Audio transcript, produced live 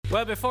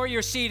Well, before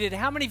you're seated,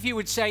 how many of you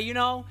would say,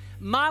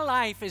 my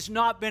life has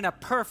not been a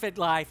perfect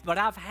life, but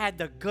I've had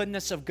the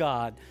goodness of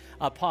God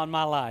upon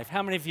my life?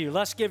 How many of you?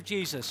 Let's give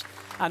Jesus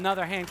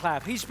another hand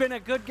clap. He's been a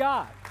good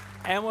God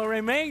and will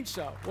remain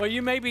so. Well,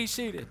 you may be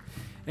seated.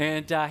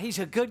 And he's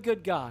a good,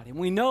 good God, and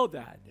we know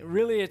that.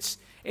 Really, it's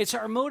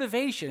our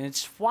motivation.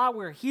 It's why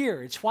we're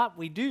here. It's what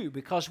we do,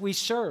 because we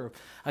serve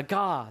a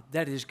God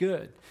that is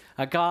good,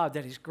 a God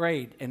that is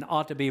great and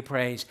ought to be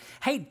praised.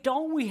 Hey,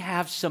 don't we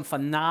have some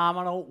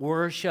phenomenal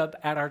worship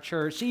at our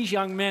church? These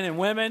young men and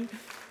women,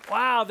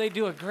 wow, they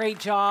do a great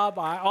job.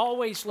 I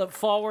always look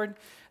forward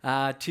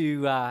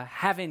to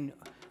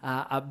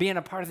being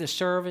a part of the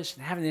service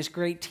and having this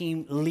great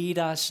team lead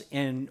us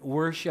in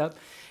worship.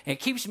 It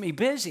keeps me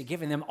busy,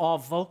 giving them all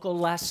vocal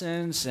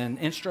lessons and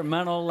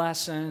instrumental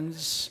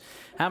lessons.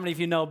 How many of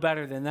you know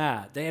better than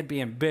that? They'd be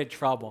in big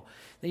trouble.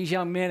 These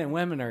young men and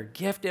women are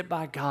gifted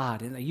by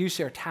God, and they use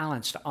their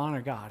talents to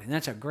honor God, and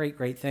that's a great,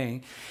 great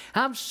thing.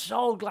 I'm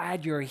so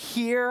glad you're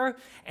here,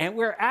 and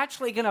we're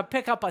actually going to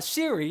pick up a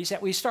series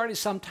that we started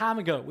some time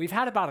ago. We've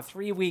had about a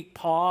 3-week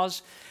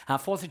pause,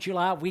 4th of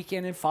July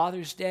weekend and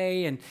Father's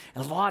Day, and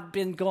a lot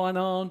been going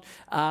on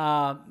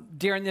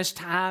during this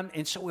time,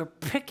 and so we're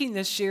picking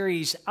this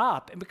series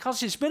up, and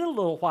because it's been a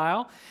little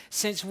while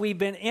since we've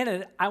been in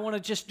it, I want to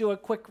just do a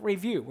quick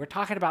review. We're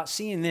talking about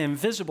seeing the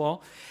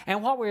invisible,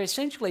 and what we're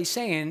essentially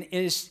saying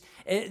is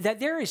that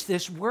there is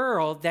this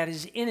world that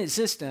is in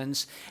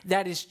existence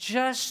that is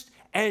just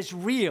as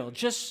real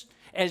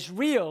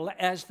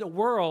as the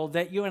world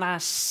that you and I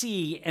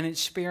see and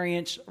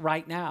experience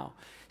right now.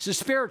 It's a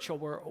spiritual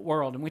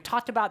world, and we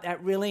talked about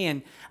that really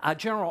in a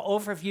general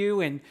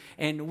overview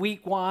in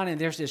week 1, and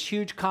there's this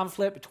huge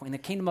conflict between the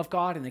kingdom of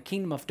God and the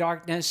kingdom of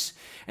darkness,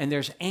 and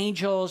there's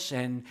angels,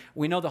 and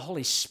we know the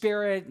Holy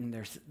Spirit, and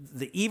there's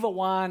the evil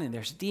one, and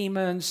there's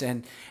demons,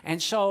 and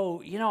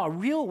so, a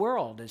real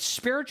world, a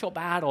spiritual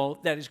battle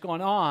that is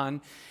going on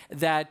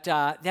that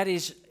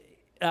is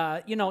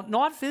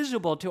not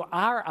visible to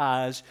our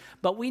eyes,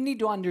 but we need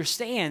to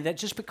understand that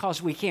just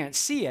because we can't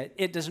see it,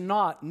 it does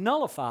not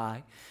nullify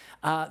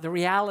the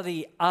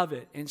reality of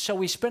it. And so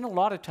we spend a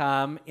lot of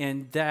time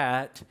in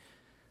that.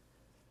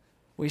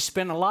 We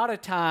spend a lot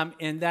of time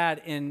in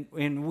that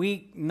in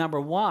week number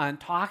 1,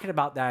 talking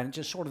about that and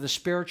just sort of the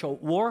spiritual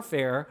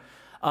warfare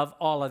of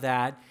all of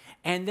that.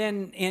 And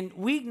then in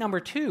week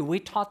number 2, we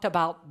talked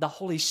about the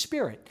Holy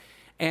Spirit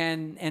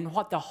and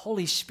what the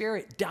Holy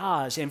Spirit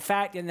does. In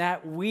fact, in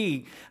that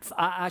week,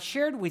 I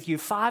shared with you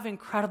 5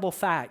 incredible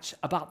facts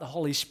about the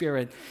Holy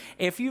Spirit.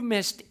 If you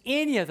missed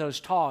any of those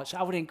talks,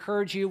 I would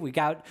encourage you. We've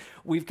got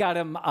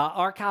them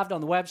archived on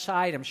the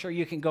website. I'm sure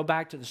you can go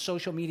back to the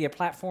social media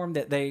platform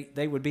that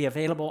they would be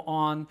available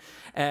on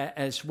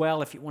as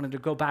well if you wanted to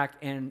go back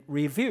and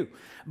review.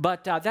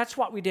 But that's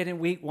what we did in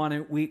week 1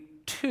 and week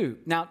 2.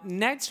 Now,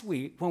 next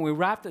week, when we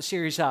wrap the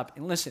series up,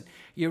 and listen,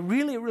 you're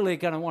really, really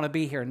going to want to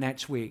be here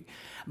next week,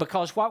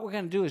 because what we're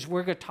going to do is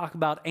we're going to talk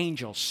about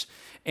angels.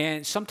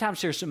 And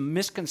sometimes there's some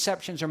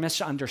misconceptions or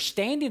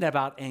misunderstanding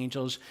about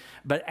angels,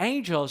 but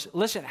angels,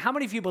 listen, how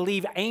many of you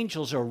believe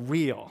angels are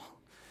real?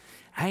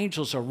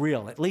 Angels are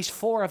real. At least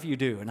 4 of you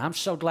do, and I'm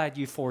so glad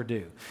you 4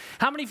 do.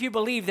 How many of you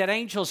believe that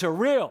angels are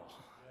real?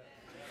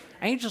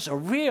 Angels are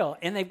real,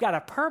 and they've got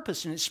a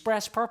purpose, an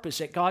express purpose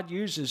that God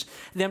uses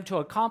them to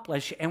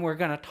accomplish, and we're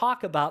going to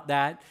talk about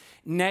that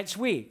next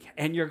week,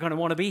 and you're going to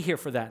want to be here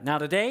for that. Now,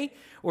 today,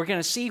 we're going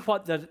to see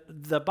what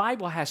the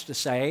Bible has to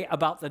say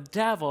about the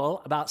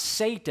devil, about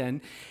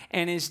Satan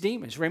and his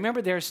demons.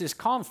 Remember, there's this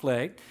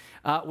conflict.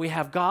 We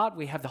have God,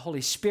 we have the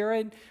Holy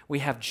Spirit, we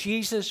have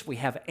Jesus, we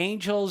have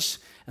angels,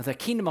 the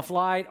kingdom of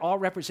light, all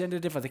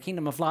representative of the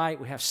kingdom of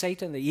light. We have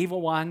Satan, the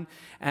evil one,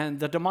 and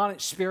the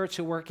demonic spirits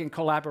who work in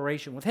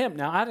collaboration with him.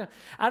 Now,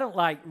 I don't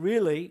like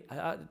really,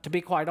 to be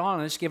quite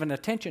honest, giving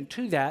attention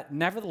to that.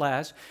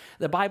 Nevertheless,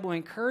 the Bible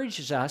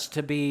encourages us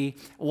to be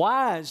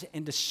wise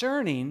and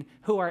discerning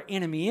who our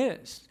enemy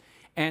is.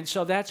 And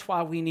so that's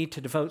why we need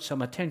to devote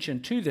some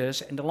attention to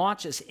this. And to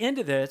launch us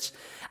into this,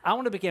 I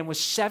want to begin with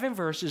 7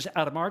 verses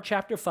out of Mark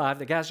chapter 5.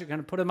 The guys are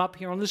going to put them up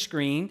here on the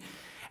screen.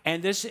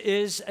 And this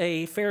is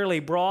a fairly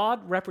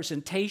broad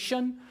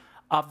representation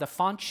of the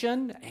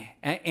function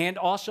and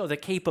also the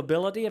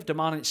capability of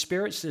demonic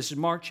spirits. This is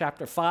Mark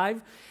chapter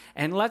 5.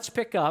 And let's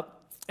pick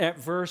up at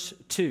verse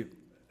 2.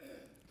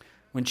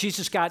 When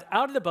Jesus got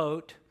out of the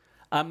boat,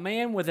 a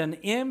man with an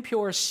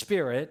impure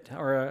spirit,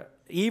 or an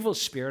evil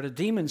spirit, a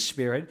demon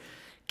spirit,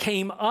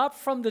 came up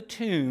from the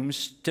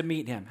tombs to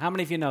meet him. How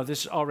many of you know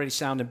this is already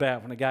sounding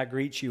bad when a guy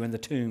greets you in the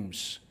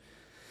tombs?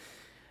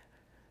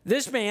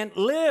 This man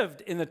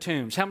lived in the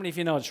tombs. How many of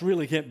you know it's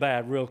really getting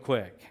bad real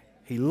quick?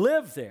 He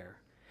lived there.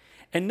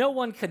 And no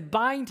one could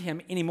bind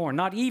him anymore,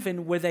 not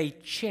even with a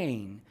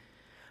chain.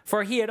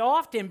 For he had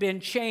often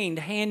been chained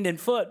hand and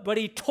foot, but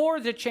he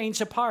tore the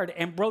chains apart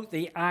and broke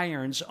the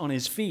irons on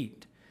his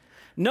feet.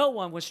 No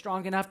one was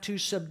strong enough to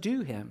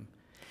subdue him.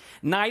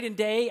 Night and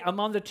day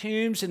among the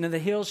tombs and in the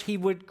hills, he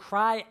would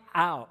cry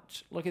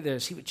out. Look at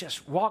this. He would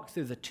just walk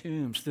through the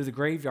tombs, through the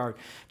graveyard,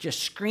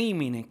 just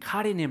screaming and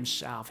cutting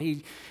himself.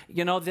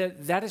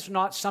 That is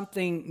not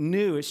something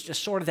new. It's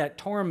just sort of that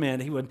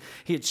torment.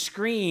 He'd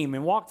scream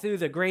and walk through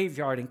the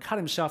graveyard and cut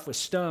himself with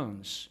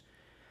stones.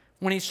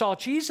 When he saw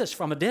Jesus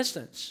from a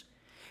distance,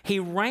 he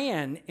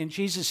ran in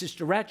Jesus'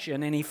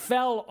 direction and he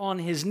fell on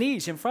his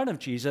knees in front of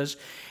Jesus.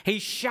 He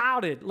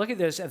shouted, look at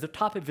this, at the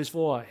top of his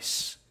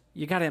voice.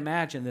 You got to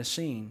imagine this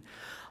scene.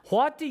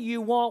 What do you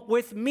want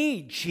with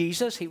me,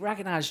 Jesus? He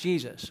recognized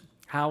Jesus.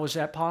 How was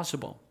that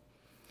possible?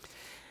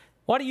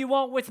 What do you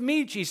want with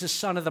me, Jesus,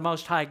 Son of the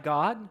Most High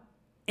God?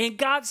 In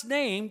God's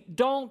name,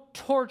 don't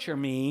torture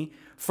me.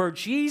 For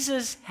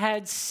Jesus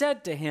had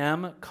said to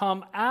him,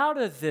 come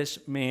out of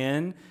this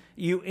man,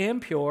 you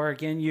impure,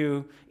 again,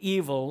 you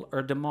evil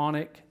or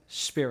demonic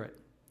spirit.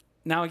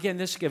 Now, again,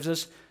 this gives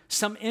us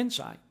some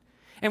insight.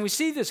 And we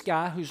see this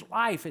guy whose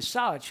life is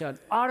such an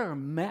utter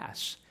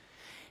mess.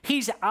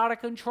 He's out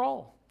of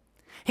control.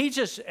 He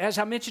just, as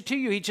I mentioned to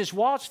you, he just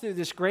walks through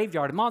this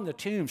graveyard among the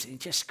tombs. He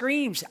just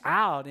screams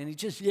out and he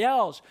just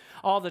yells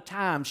all the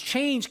time.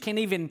 Chains can't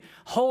even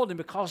hold him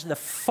because of the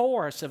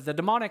force of the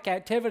demonic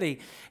activity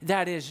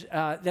that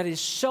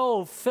is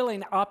so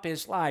filling up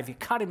his life. He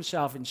cut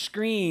himself and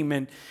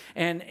screamed,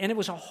 and it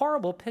was a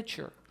horrible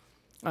picture.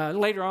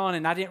 Later on,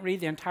 and I didn't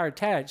read the entire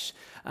text,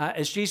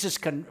 as Jesus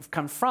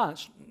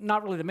confronts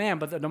not really the man,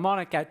 but the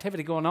demonic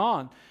activity going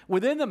on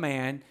within the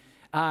man,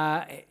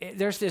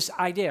 there's this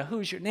idea,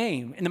 who's your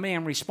name? And the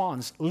man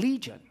responds,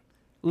 Legion,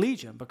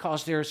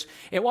 because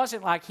it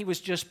wasn't like he was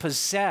just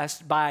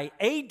possessed by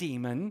a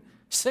demon,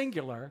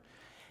 singular.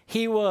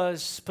 He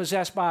was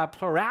possessed by a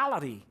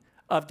plurality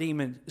of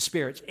demon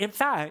spirits. In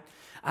fact,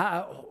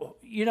 I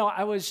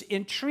was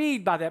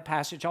intrigued by that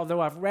passage, although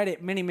I've read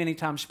it many, many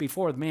times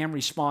before. The man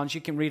responds,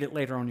 you can read it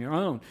later on your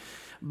own.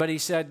 But he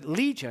said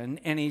Legion,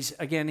 and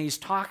he's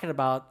talking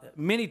about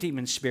many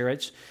demon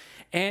spirits.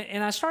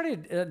 And I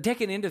started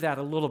digging into that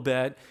a little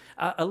bit.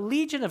 A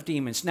legion of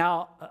demons.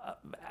 Now,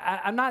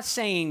 I'm not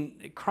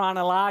saying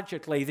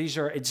chronologically these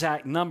are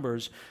exact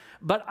numbers,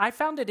 but I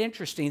found it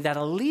interesting that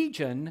a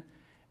legion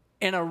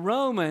in a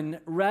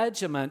Roman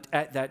regiment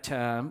at that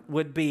time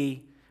would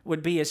be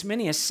as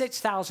many as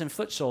 6,000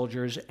 foot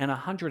soldiers and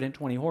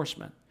 120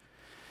 horsemen.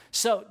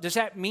 So does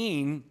that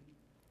mean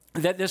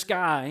that this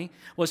guy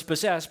was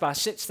possessed by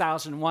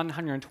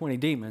 6,120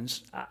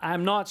 demons?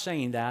 I'm not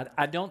saying that.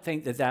 I don't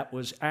think that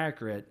was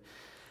accurate.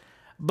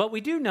 But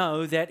we do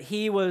know that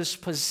he was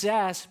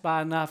possessed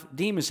by enough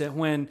demons that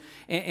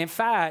in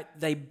fact,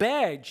 they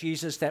begged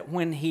Jesus that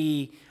when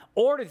he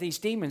ordered these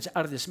demons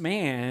out of this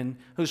man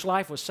whose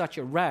life was such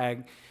a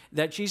rag,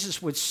 that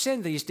Jesus would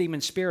send these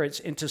demon spirits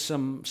into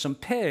some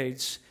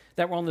pigs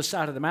that were on the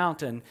side of the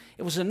mountain.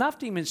 It was enough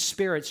demon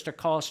spirits to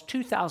cause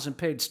 2,000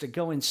 pigs to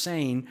go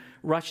insane,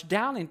 rush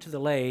down into the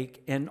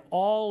lake, and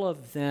all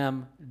of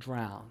them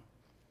drown.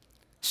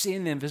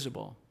 Seeing the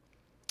invisible.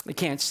 They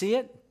can't see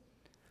it,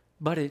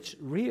 but it's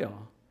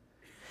real.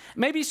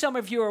 Maybe some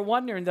of you are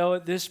wondering, though,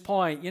 at this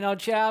point,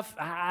 Jeff,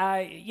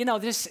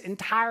 this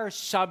entire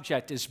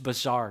subject is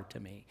bizarre to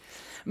me.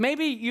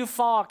 Maybe you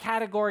fall,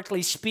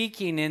 categorically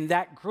speaking, in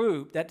that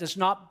group that does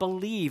not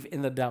believe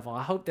in the devil.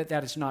 I hope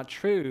that is not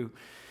true.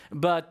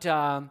 But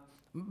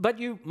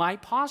you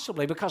might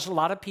possibly, because a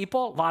lot of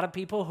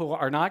people who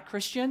are not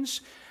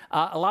Christians,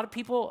 a lot of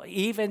people,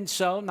 even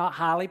so, not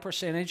highly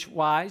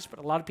percentage-wise, but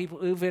a lot of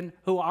people even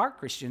who are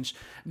Christians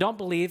don't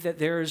believe that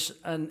there's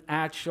an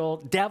actual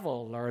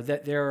devil or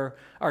that there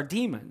are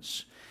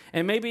demons.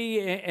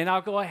 And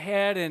I'll go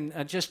ahead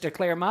and just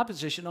declare my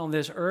position on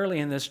this early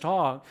in this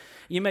talk.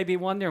 You may be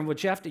wondering, well,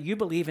 Jeff, do you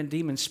believe in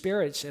demon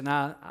spirits? And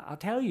I'll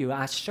tell you,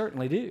 I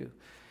certainly do.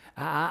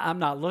 I'm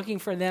not looking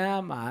for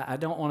them. I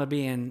don't want to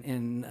be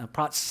in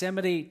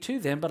proximity to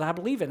them, but I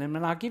believe in them.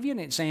 And I'll give you an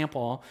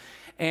example.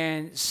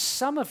 And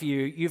some of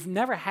you've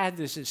never had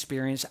this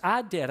experience.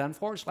 I did.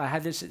 Unfortunately, I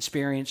had this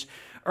experience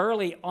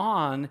early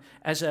on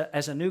as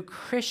a new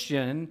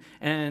Christian.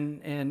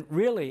 And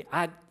really,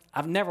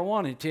 I've never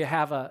wanted to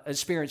have an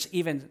experience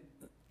even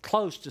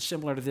close to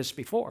similar to this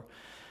before.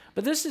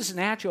 But this is an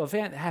actual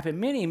event that happened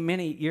many,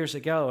 many years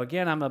ago.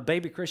 Again, I'm a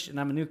baby Christian.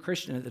 I'm a new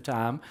Christian at the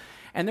time.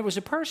 And there was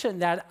a person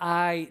that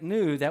I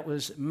knew that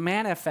was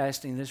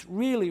manifesting this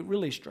really,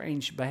 really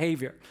strange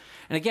behavior.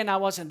 And again, I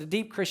wasn't a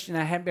deep Christian.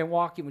 I hadn't been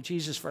walking with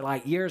Jesus for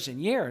like years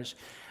and years.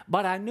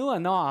 But I knew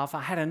enough.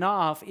 I had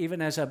enough,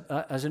 even as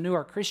a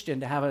newer Christian,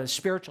 to have a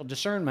spiritual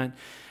discernment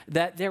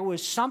that there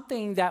was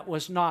something that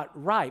was not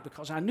right,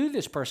 because I knew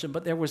this person,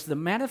 but there was the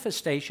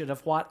manifestation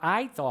of what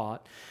I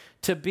thought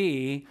to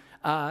be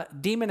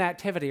demon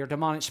activity or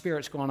demonic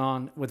spirits going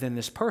on within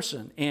this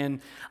person.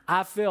 And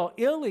I feel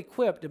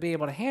ill-equipped to be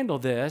able to handle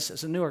this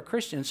as a newer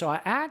Christian. So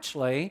I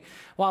actually,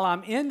 while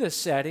I'm in this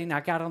setting, I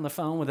got on the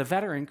phone with a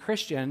veteran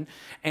Christian,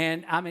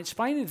 and I'm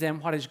explaining to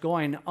them what is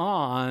going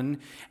on,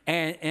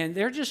 and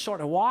they're just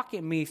sort of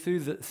walking me through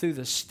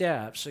the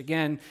steps.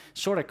 Again,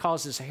 sort of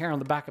causes the hair on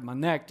the back of my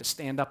neck to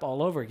stand up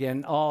all over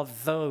again,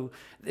 although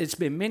it's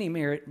been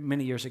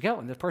many years ago.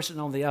 And the person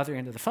on the other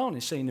end of the phone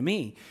is saying to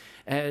me,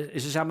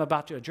 as I'm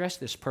about to address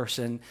this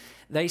person,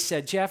 they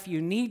said, Jeff,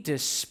 you need to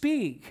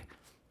speak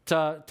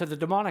to the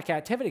demonic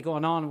activity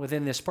going on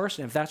within this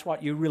person, if that's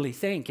what you really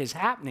think is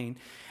happening.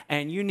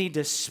 And you need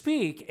to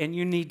speak, and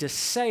you need to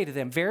say to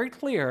them very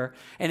clear,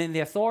 and in the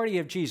authority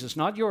of Jesus,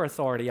 not your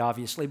authority,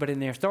 obviously, but in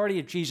the authority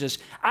of Jesus,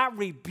 I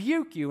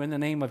rebuke you in the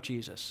name of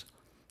Jesus.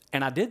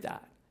 And I did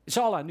that. It's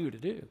all I knew to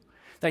do.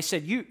 They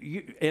said,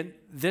 and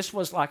this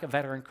was like a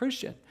veteran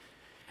Christian.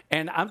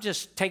 And I'm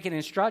just taking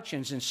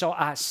instructions. And so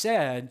I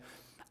said,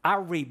 I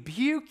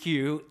rebuke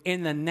you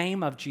in the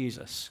name of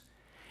Jesus.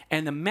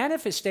 And the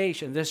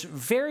manifestation, this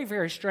very,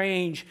 very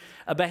strange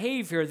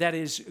behavior that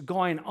is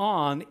going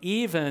on,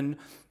 even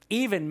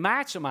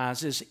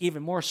maximizes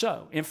even more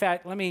so. In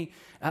fact, let me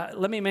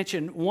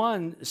mention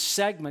one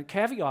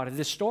caveat of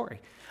this story.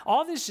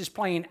 All this is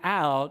playing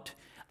out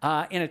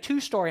in a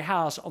 2-story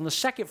house on the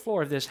second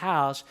floor of this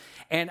house,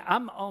 and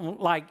I'm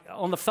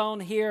on the phone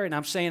here, and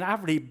I'm saying, I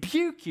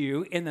rebuke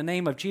you in the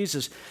name of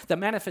Jesus. The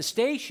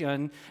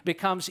manifestation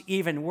becomes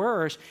even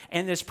worse,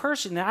 and this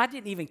person, I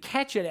didn't even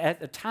catch it at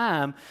the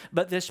time,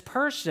 but this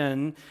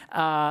person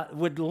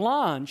would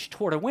lunge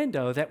toward a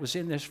window that was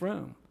in this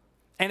room.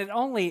 And it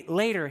only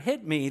later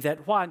hit me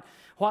that what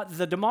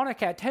the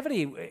demonic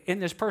activity in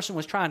this person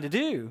was trying to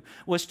do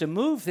was to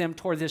move them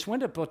toward this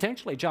window,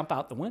 potentially jump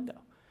out the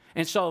window.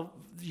 And so,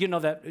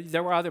 that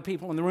there were other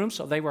people in the room,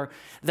 so they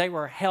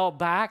were held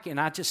back. And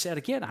I just said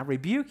again, I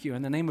rebuke you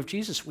in the name of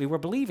Jesus. We were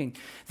believing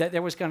that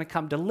there was going to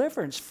come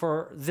deliverance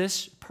for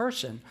this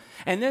person.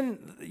 And then,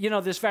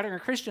 this veteran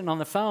Christian on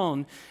the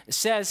phone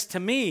says to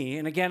me,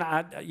 and again,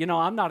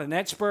 I'm not an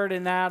expert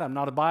in that. I'm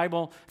not a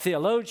Bible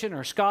theologian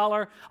or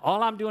scholar.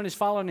 All I'm doing is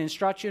following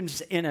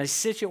instructions in a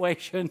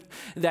situation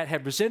that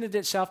had presented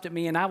itself to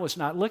me, and I was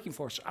not looking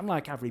for it. So I'm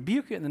like, I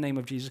rebuke you in the name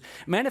of Jesus.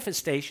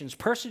 Manifestations,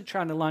 person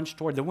trying to lunge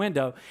toward the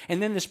window, and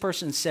then this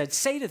person said,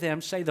 say to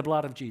them, say the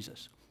blood of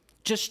Jesus.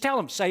 Just tell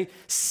them, say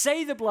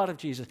the blood of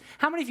Jesus.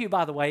 How many of you,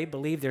 by the way,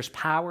 believe there's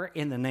power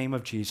in the name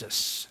of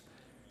Jesus?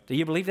 Do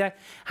you believe that?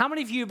 How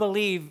many of you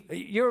believe,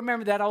 you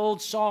remember that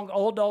old song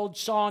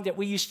that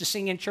we used to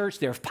sing in church,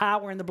 there's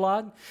power in the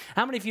blood?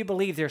 How many of you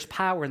believe there's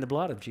power in the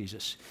blood of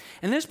Jesus?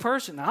 And this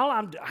person,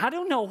 I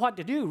don't know what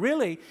to do,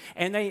 really.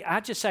 And I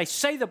just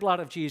say the blood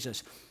of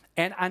Jesus.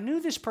 And I knew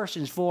this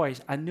person's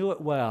voice. I knew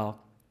it well.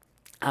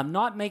 I'm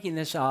not making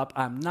this up.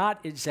 I'm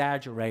not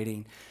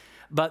exaggerating.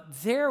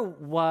 But there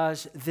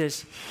was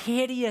this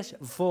hideous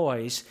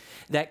voice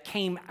that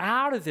came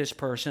out of this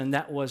person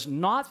that was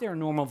not their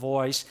normal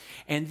voice.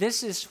 And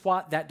this is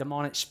what that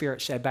demonic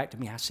spirit said back to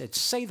me. I said,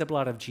 say the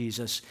blood of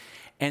Jesus.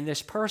 And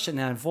this person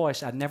in a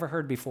voice I'd never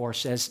heard before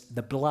says,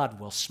 the blood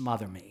will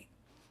smother me.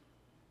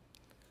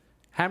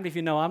 How many of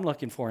you know I'm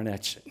looking for an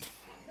exit?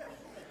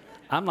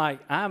 I'm like,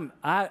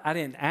 I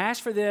didn't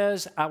ask for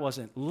this. I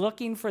wasn't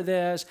looking for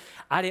this.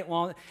 I didn't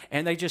want,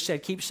 and they just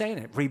said, keep saying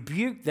it.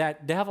 Rebuke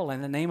that devil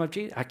in the name of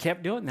Jesus. I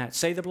kept doing that.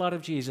 Say the blood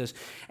of Jesus.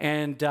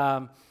 And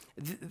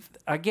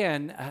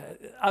again,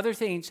 other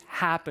things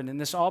happened, and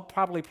this all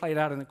probably played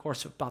out in the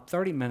course of about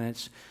 30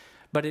 minutes,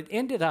 but it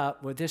ended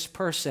up with this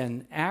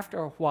person, after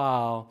a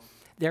while,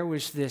 there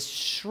was this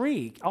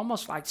shriek,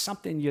 almost like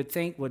something you'd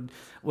think would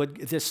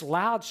this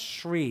loud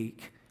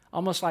shriek,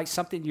 almost like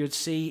something you'd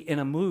see in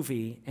a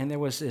movie, and there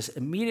was this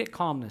immediate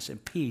calmness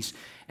and peace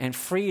and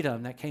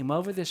freedom that came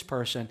over this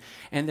person,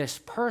 and this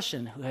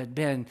person who had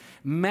been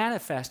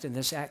manifest in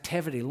this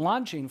activity,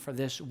 lunging for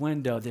this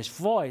window, this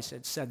voice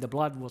that said, the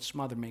blood will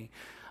smother me.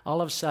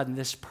 All of a sudden,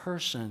 this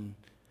person,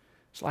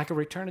 it's like a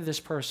return of this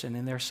person,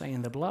 and they're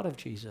saying, the blood of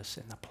Jesus,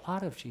 and the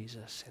blood of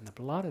Jesus, and the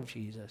blood of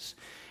Jesus.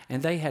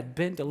 And they had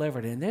been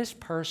delivered. And this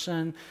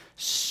person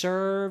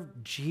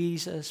served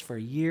Jesus for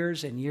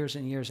years and years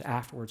and years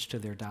afterwards to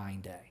their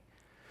dying day.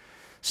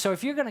 So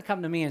if you're going to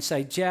come to me and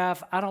say,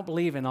 Jeff, I don't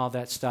believe in all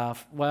that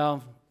stuff,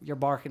 well, you're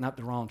barking up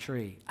the wrong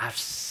tree. I've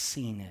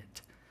seen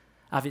it.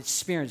 I've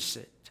experienced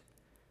it.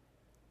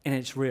 And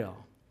it's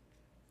real.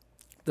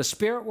 The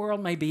spirit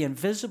world may be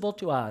invisible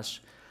to us,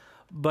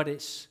 but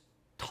it's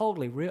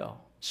totally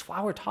real. That's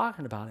why we're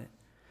talking about it.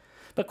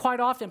 But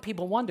quite often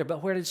people wonder,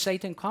 but where did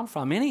Satan come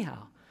from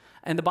anyhow?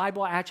 And the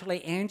Bible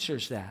actually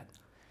answers that.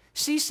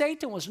 See,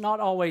 Satan was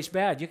not always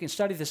bad. You can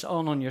study this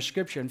all on your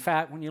scripture. In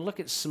fact, when you look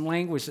at some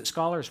language that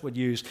scholars would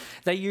use,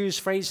 they use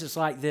phrases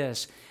like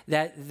this,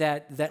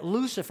 that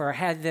Lucifer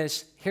had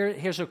this,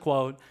 here's a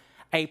quote,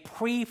 a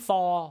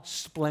pre-fall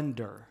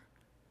splendor.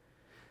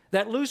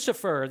 That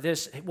Lucifer,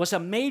 this was a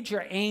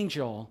major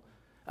angel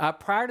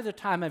prior to the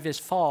time of his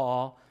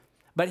fall.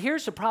 But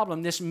here's the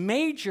problem. This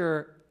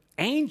major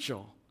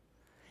angel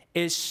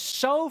is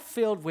so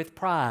filled with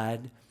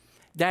pride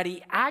that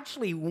he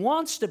actually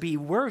wants to be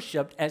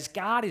worshiped as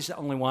God is the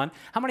only one.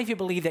 How many of you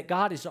believe that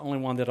God is the only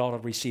one that ought to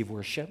receive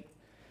worship?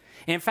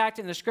 In fact,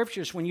 in the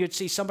scriptures, when you'd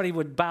see somebody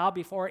would bow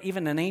before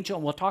even an angel,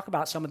 and we'll talk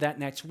about some of that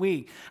next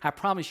week, I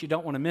promise you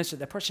don't want to miss it.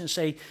 That person would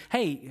say,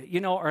 hey,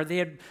 or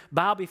they'd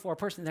bow before a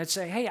person, they'd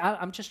say, hey,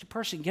 I'm just a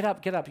person, get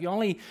up. You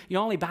only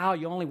bow,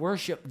 you only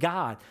worship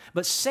God.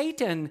 But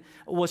Satan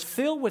was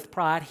filled with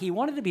pride. He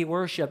wanted to be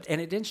worshiped,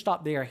 and it didn't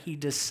stop there. He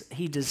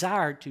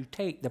desired to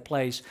take the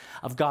place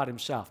of God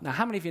himself. Now,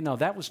 how many of you know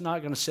that was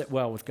not going to sit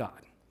well with God?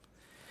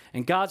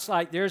 And God's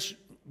like, there's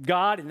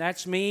God, and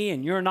that's me,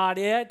 and you're not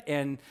it,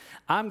 and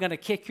I'm going to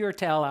kick your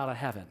tail out of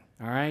heaven,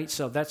 all right?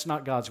 So that's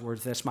not God's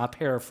words. That's my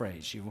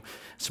paraphrase.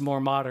 It's a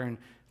more modern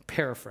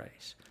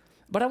paraphrase.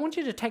 But I want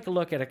you to take a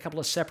look at a couple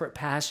of separate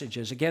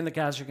passages. Again, the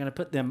guys are going to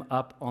put them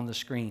up on the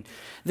screen.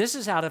 This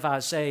is out of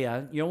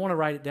Isaiah. You'll want to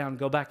write it down and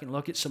go back and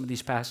look at some of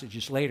these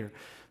passages later,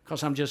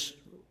 because I'm just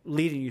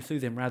leading you through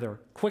them rather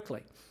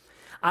quickly.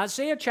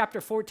 Isaiah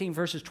chapter 14,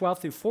 verses 12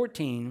 through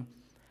 14,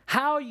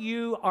 how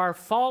you are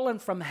fallen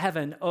from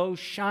heaven, O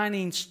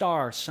shining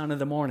star, son of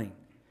the morning.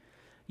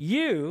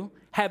 You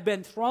have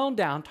been thrown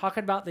down,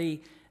 talking about the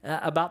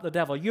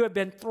devil. You have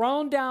been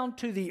thrown down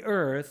to the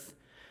earth,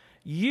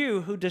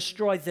 you who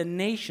destroyed the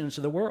nations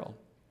of the world.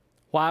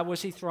 Why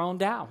was he thrown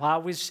down? Why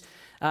was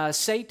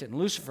Satan,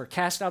 Lucifer,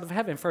 cast out of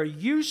heaven? For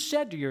you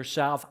said to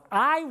yourself,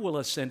 I will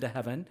ascend to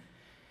heaven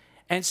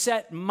and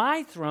set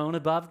my throne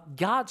above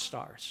God's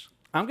stars.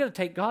 I'm going to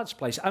take God's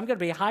place. I'm going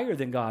to be higher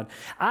than God.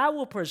 I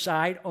will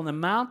preside on the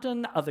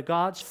mountain of the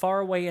gods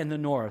far away in the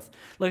north.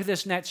 Look at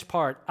this next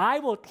part. I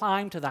will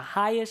climb to the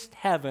highest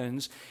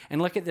heavens,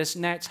 and look at this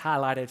next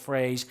highlighted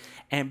phrase,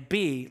 and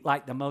be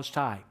like the Most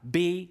High.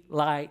 Be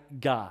like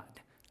God.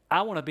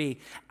 I want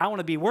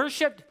to be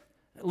worshiped.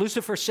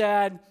 Lucifer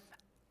said,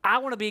 I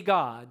want to be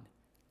God.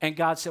 And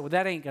God said, well,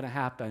 that ain't going to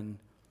happen.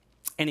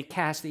 And he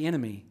cast the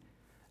enemy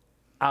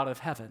out of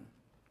heaven,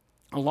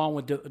 along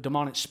with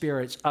demonic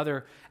spirits,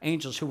 other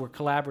angels who were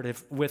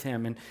collaborative with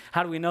him. And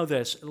how do we know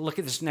this? Look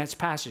at this next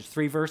passage,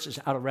 3 verses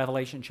out of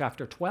Revelation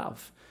chapter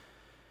 12.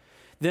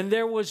 Then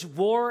there was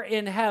war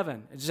in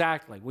heaven.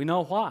 Exactly. We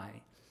know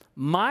why.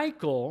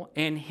 Michael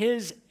and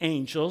his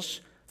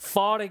angels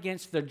fought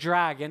against the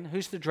dragon.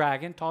 Who's the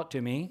dragon? Talk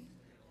to me.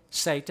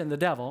 Satan, the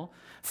devil.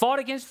 Fought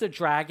against the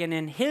dragon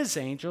and his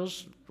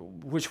angels,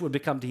 which would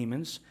become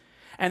demons.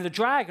 And the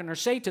dragon, or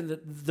Satan,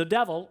 the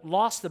devil,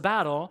 lost the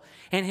battle,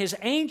 and his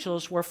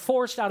angels were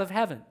forced out of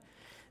heaven.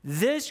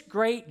 This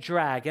great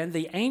dragon,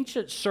 the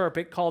ancient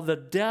serpent called the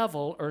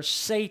devil, or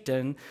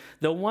Satan,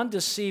 the one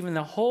deceiving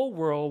the whole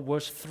world,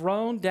 was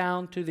thrown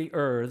down to the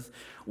earth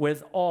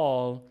with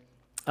all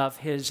of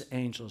his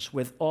angels.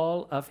 With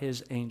all of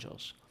his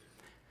angels.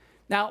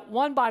 Now,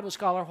 one Bible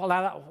scholar,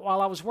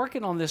 while I was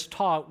working on this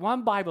talk,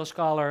 one Bible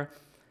scholar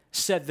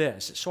said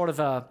this. It's sort of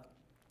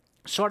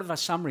a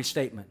summary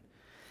statement.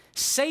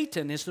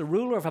 Satan is the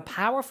ruler of a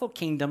powerful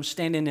kingdom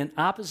standing in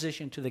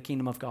opposition to the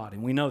kingdom of God,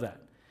 and we know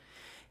that.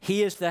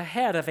 He is the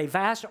head of a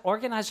vast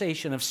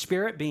organization of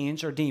spirit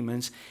beings or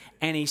demons,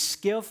 and he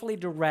skillfully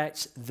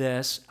directs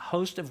this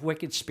host of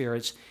wicked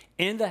spirits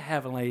in the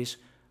heavenlies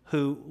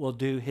who will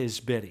do his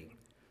bidding.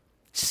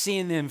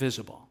 Seeing the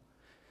invisible.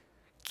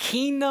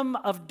 Kingdom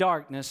of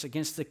darkness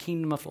against the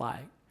kingdom of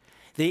light.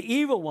 The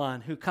evil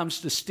one who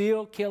comes to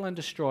steal, kill, and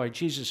destroy.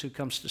 Jesus who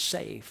comes to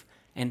save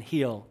and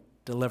heal,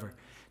 deliver.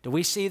 Do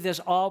we see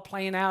this all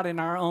playing out in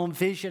our own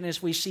vision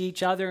as we see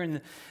each other in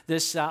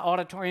this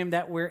auditorium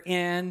that we're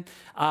in?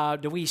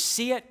 Do we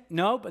see it?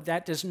 No, but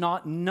that does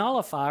not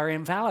nullify or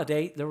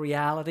invalidate the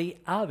reality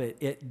of it.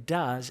 It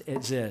does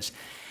exist.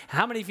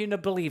 How many of you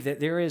believe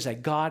that there is a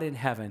God in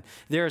heaven?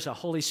 There is a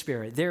Holy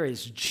Spirit. There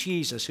is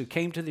Jesus who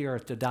came to the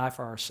earth to die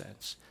for our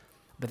sins.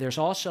 But there's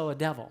also a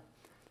devil.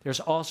 There's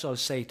also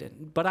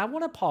Satan. But I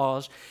want to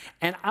pause,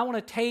 and I want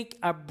to take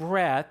a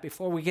breath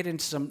before we get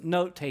into some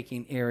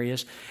note-taking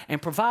areas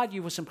and provide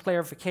you with some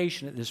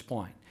clarification at this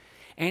point.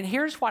 And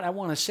here's what I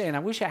want to say, and I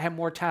wish I had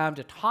more time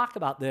to talk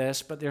about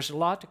this, but there's a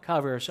lot to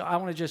cover, so I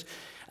want to just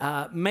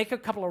make a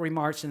couple of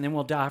remarks, and then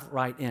we'll dive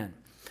right in.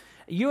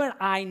 You and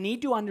I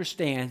need to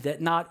understand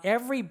that not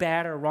every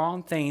bad or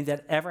wrong thing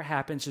that ever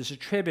happens is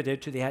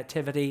attributed to the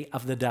activity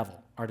of the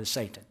devil or to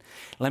Satan.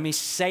 Let me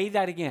say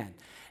that again.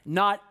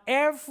 Not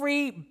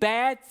every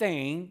bad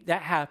thing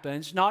that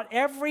happens, not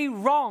every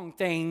wrong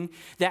thing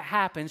that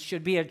happens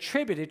should be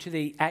attributed to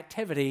the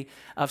activity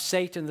of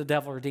Satan, the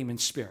devil, or demon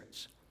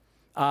spirits.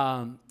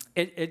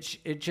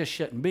 It just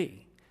shouldn't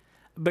be,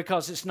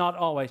 because it's not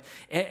always.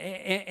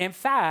 In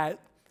fact,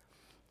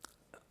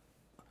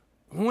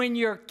 when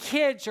your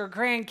kids or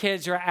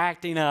grandkids are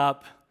acting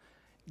up,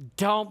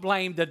 don't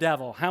blame the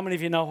devil. How many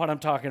of you know what I'm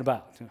talking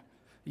about?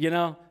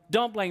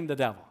 Don't blame the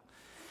devil.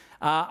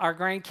 Our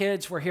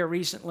grandkids were here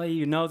recently,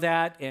 you know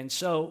that. And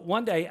so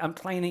one day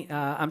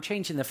I'm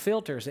changing the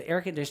filters, the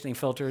air conditioning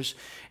filters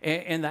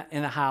in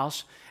the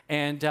house.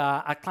 And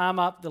I climb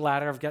up the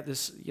ladder. I've got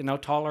this,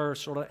 taller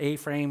sort of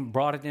A-frame,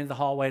 brought it into the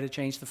hallway to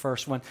change the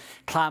first one.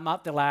 Climb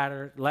up the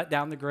ladder, let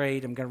down the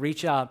grate. I'm going to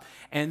reach up.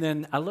 And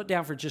then I look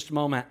down for just a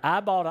moment.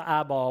 Eyeball to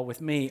eyeball with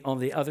me on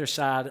the other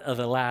side of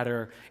the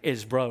ladder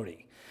is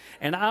Brody.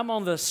 And I'm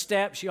on the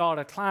steps you ought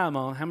to climb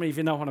on. How many of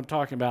you know what I'm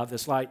talking about?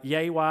 That's like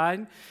yay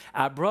wide.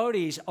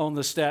 Brody's on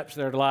the steps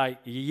that are like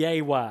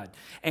yay wide.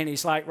 And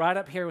he's like right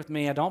up here with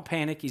me. I don't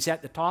panic. He's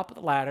at the top of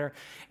the ladder.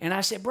 And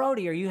I said,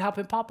 Brody, are you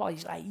helping Papa?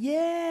 He's like,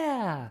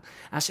 yeah.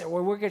 I said,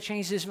 well, we're going to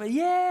change this. But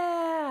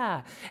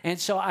yeah. And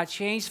so I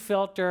changed the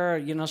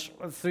filter,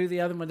 threw the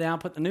other one down,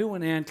 put the new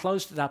one in,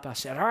 closed it up. I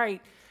said, all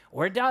right,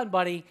 we're done,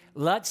 buddy.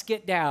 Let's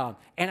get down.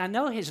 And I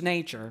know his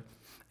nature.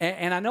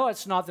 And I know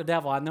it's not the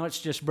devil. I know it's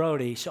just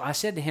Brody. So I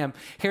said to him,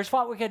 here's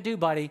what we're going to do,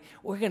 buddy.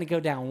 We're going to go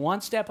down one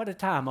step at a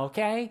time,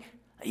 okay?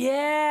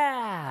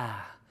 Yeah.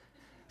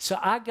 So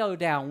I go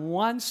down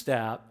one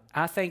step.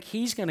 I think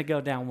he's going to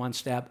go down one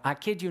step. I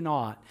kid you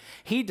not.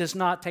 He does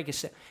not take a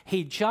step.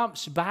 He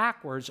jumps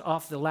backwards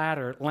off the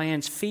ladder,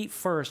 lands feet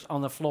first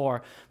on the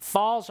floor,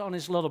 falls on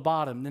his little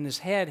bottom, then his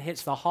head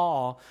hits the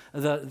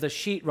the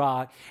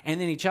sheetrock,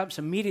 and then he jumps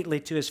immediately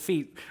to his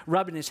feet,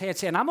 rubbing his head,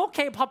 saying, I'm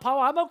okay, Papa,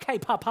 I'm okay,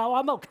 Papa,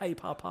 I'm okay,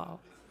 Papa.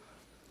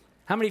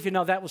 How many of you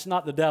know that was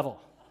not the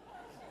devil?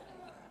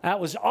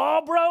 That was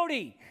all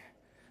Brody.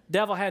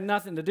 Devil had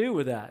nothing to do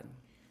with that.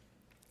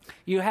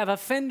 You have a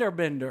fender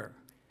bender.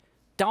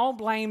 Don't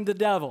blame the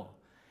devil.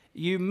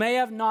 You may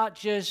have not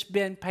just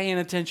been paying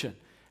attention.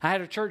 I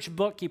had a church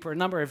bookkeeper a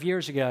number of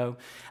years ago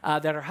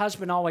that her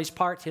husband always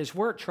parked his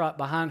work truck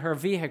behind her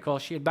vehicle.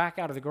 She'd back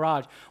out of the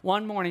garage.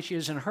 One morning she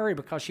was in a hurry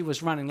because she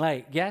was running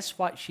late. Guess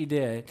what she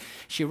did?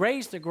 She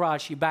raised the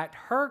garage. She backed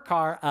her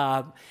car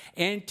up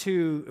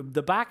into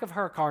the back of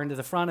her car into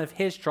the front of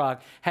his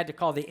truck, had to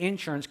call the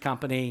insurance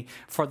company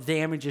for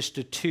damages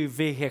to 2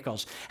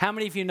 vehicles. How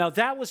many of you know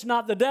that was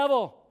not the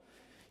devil?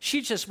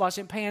 She just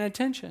wasn't paying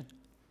attention.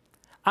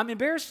 I'm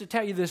embarrassed to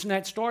tell you this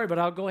next story, but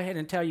I'll go ahead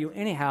and tell you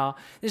anyhow.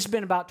 This has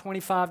been about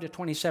 25 to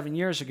 27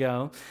 years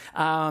ago.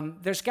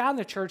 There's a guy in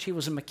the church, he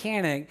was a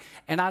mechanic,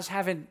 and I was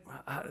having,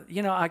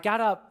 I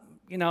got up,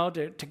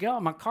 to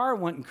go. My car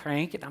wouldn't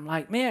crank, and I'm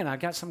like, man, I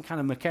got some kind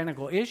of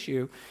mechanical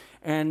issue.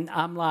 And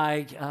I'm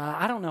like,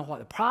 I don't know what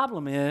the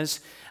problem is.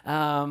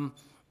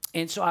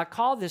 And so I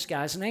called this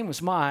guy. His name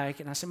was Mike.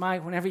 And I said,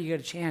 Mike, whenever you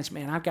get a chance,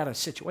 man, I've got a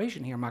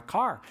situation here in my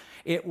car.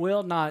 It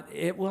will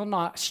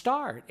not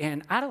start.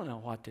 And I don't know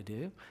what to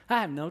do.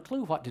 I have no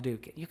clue what to do.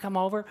 Can you come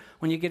over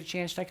when you get a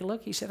chance to take a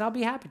look? He said, I'll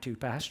be happy to,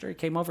 Pastor. He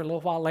came over a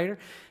little while later.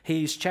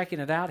 He's checking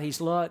it out. He's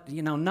looked,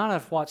 none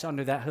of what's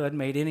under that hood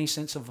made any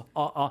sense of,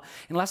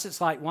 unless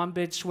it's like one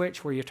big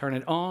switch where you turn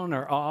it on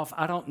or off.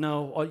 I don't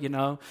know,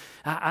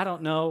 I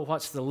don't know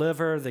what's the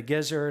liver, the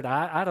gizzard.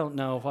 I don't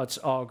know what's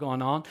all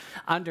going on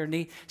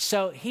underneath.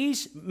 So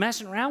he's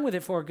messing around with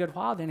it for a good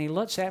while. Then he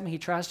looks at me. He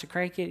tries to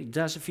crank it. He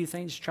does a few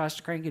things. He tries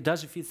to crank it.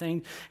 Does a few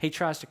things. He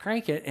tries to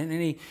crank it. And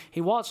then he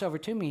walks over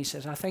to me. He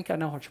says, I think I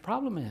know what your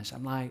problem is.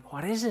 I'm like,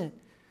 what is it?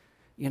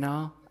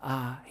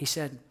 He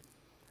said,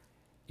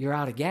 you're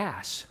out of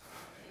gas.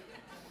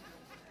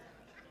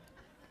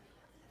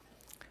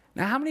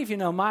 Now, how many of you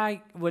know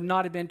Mike would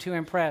not have been too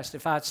impressed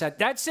if I'd said,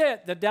 that's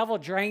it, the devil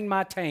drained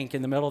my tank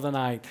in the middle of the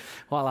night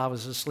while I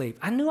was asleep.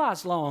 I knew I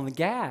was low on the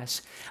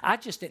gas. I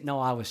just didn't know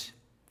I was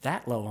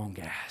that low on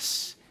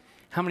gas.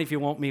 How many of you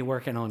want me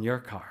working on your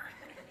car?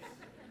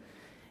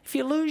 If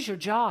you lose your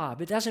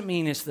job, it doesn't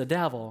mean it's the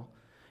devil.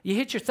 You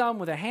hit your thumb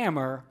with a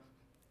hammer,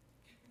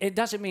 it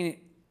doesn't mean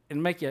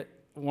it'll make you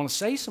want to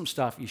say some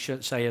stuff you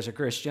shouldn't say as a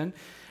Christian.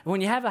 When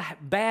you have a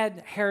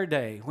bad hair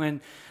day,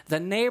 when the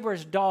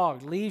neighbor's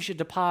dog leaves your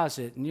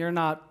deposit and you're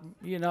not,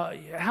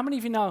 how many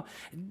of you know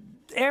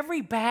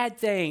every bad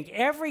thing,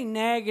 every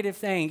negative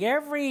thing,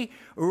 every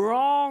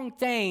wrong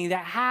thing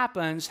that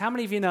happens, how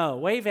many of you know?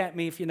 Wave at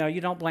me if you know.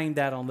 You don't blame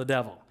that on the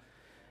devil.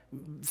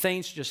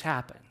 Things just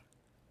happen.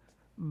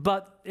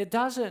 But it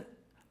doesn't,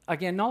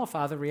 again,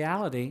 nullify the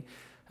reality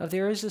of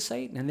there is a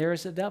Satan and there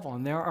is a devil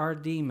and there are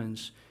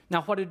demons.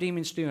 Now, what do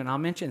demons do? And I'll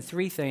mention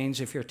 3 things.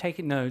 If you're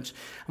taking notes,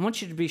 I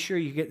want you to be sure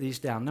you get these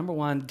down. Number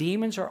 1,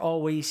 demons are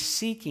always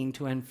seeking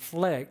to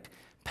inflict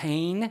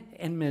pain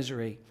and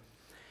misery.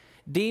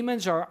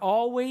 Demons are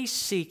always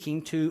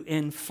seeking to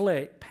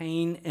inflict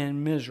pain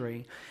and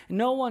misery.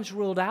 No one's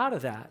ruled out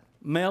of that.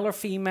 Male or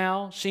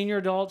female, senior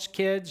adults,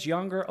 kids,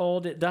 younger,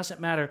 old, it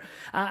doesn't matter.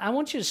 I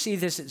want you to see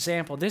this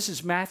example. This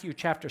is Matthew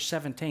chapter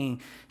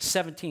 17.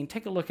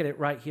 Take a look at it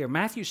right here.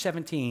 Matthew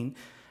 17,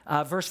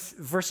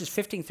 verses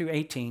 15 through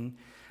 18.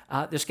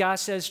 This guy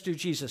says to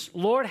Jesus,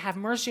 Lord, have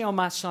mercy on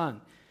my son.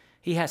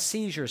 He has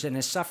seizures and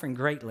is suffering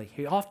greatly.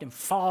 He often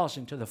falls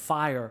into the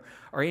fire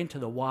or into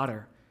the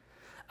water.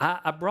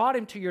 I brought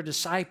him to your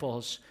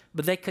disciples,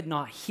 but they could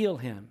not heal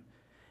him.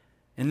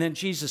 And then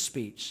Jesus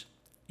speaks.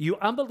 You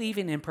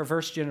unbelieving and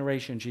perverse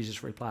generation,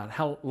 Jesus replied,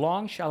 how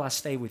long shall I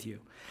stay with you?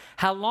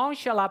 How long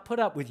shall I put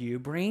up with you?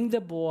 Bring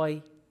the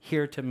boy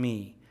here to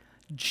me.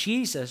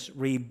 Jesus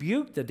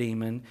rebuked the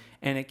demon,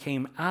 and it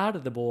came out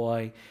of the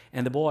boy.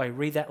 And the boy,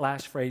 read that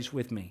last phrase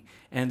with me.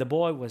 And the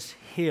boy was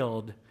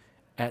healed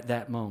at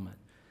that moment.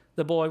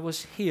 The boy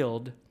was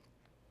healed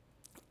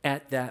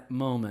at that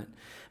moment.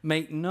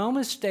 Make no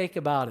mistake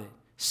about it.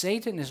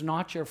 Satan is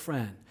not your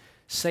friend.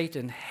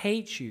 Satan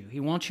hates you. He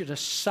wants you to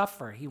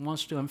suffer. He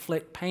wants to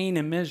inflict pain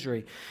and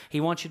misery. He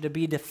wants you to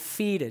be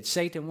defeated.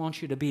 Satan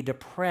wants you to be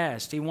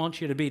depressed. He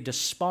wants you to be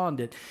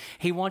despondent.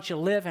 He wants you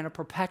to live in a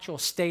perpetual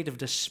state of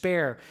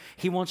despair.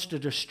 He wants to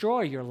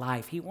destroy your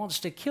life. He wants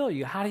to kill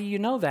you. How do you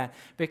know that?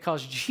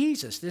 Because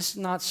Jesus, this is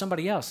not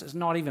somebody else. It's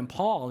not even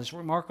Paul. As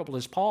remarkable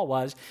as Paul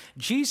was,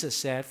 Jesus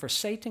said, for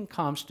Satan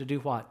comes to do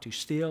what? To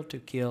steal, to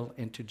kill,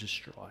 and to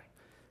destroy.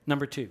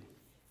 Number 2.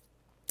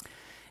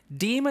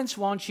 Demons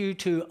want you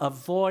to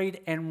avoid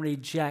and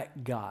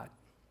reject God.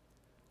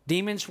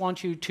 Demons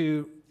want you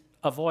to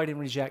avoid and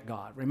reject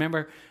God.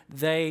 Remember,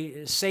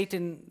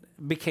 Satan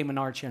became an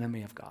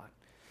archenemy of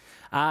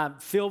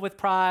God. Filled with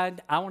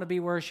pride, I want to be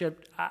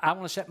worshipped. I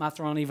want to set my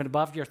throne even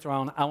above your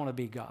throne. I want to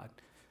be God.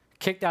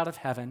 Kicked out of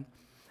heaven.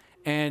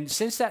 And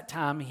since that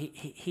time,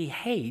 he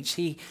hates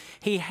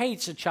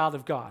a child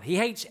of God. He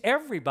hates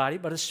everybody,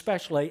 but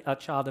especially a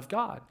child of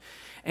God.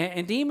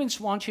 And demons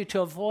want you to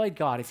avoid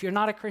God. If you're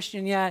not a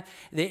Christian yet,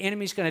 the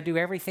enemy's going to do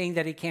everything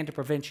that he can to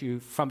prevent you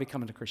from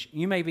becoming a Christian.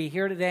 You may be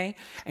here today,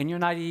 and you're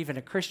not even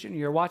a Christian.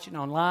 You're watching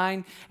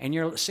online, and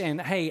you're saying,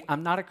 hey,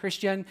 I'm not a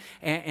Christian.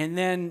 And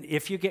then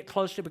if you get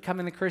close to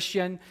becoming a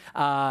Christian,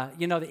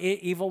 the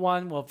evil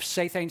one will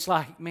say things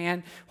like,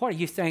 man, what are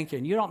you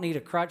thinking? You don't need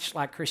a crutch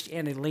like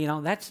Christianity to lean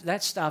on.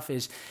 That stuff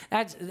is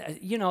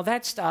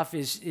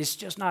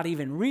just not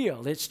even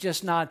real. It's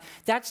just not,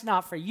 that's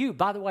not for you.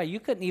 By the way, you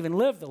couldn't even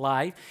live the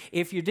life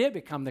if you did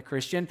become the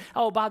Christian.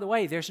 Oh, by the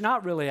way, there's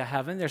not really a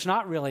heaven. There's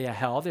not really a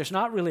hell. There's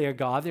not really a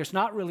God. There's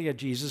not really a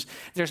Jesus.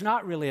 There's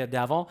not really a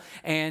devil.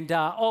 And,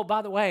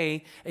 by the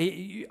way,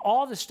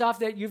 all the stuff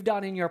that you've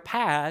done in your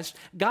past,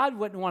 God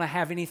wouldn't want to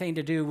have anything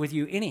to do with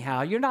you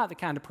anyhow. You're not the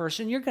kind of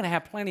person. You're going to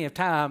have plenty of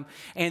time.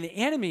 And the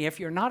enemy, if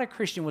you're not a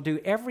Christian, will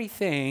do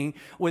everything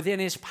within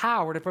his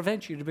power to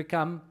prevent you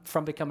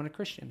from becoming a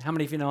Christian. How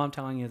many of you know I'm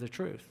telling you the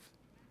truth?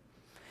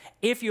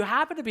 If you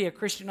happen to be a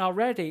Christian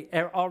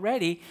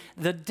already,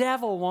 the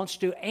devil wants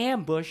to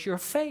ambush your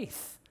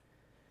faith.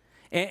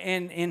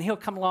 And he'll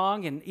come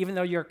along, and even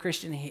though you're a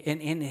Christian,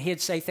 and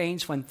he'd say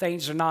things when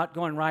things are not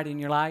going right in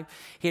your life,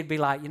 he'd be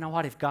like, you know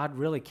what, if God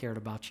really cared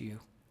about you,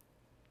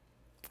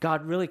 if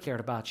God really cared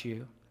about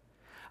you,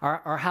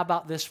 or how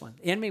about this one?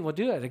 The enemy will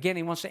do it. Again,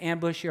 he wants to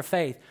ambush your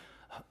faith.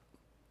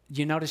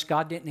 You notice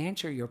God didn't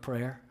answer your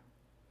prayer.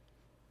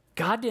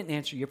 God didn't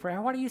answer your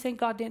prayer. Why do you think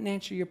God didn't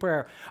answer your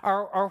prayer?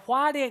 Or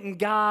why didn't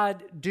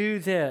God do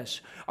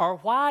this? Or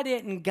why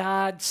didn't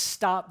God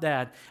stop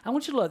that? I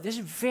want you to look. This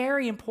is a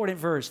very important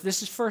verse.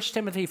 This is 1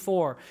 Timothy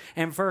 4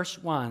 and verse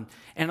 1.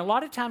 And a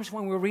lot of times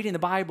when we're reading the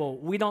Bible,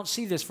 we don't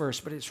see this verse,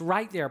 but it's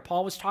right there.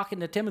 Paul was talking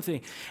to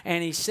Timothy,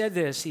 and he said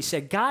this. He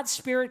said, God's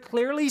Spirit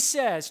clearly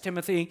says,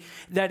 Timothy,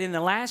 that in the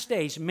last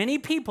days, many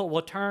people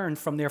will turn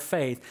from their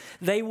faith.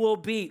 They will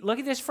be, look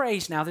at this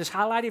phrase now, this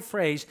highlighted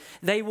phrase,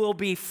 they will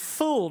be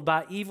fooled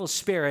by evil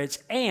spirits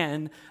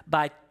and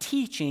by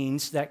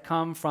teachings that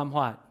come from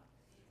what?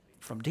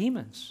 From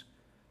demons.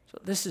 So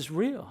this is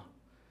real.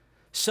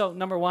 So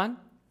number 1,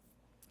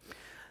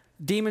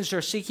 demons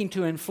are seeking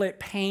to inflict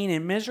pain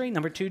and misery.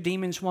 Number 2,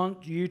 demons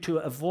want you to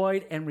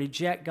avoid and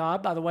reject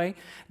God. By the way,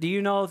 do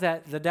you know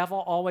that the devil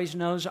always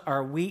knows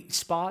our weak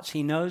spots?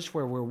 He knows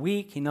where we're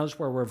weak. He knows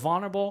where we're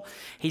vulnerable.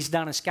 He's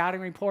done a scouting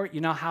report.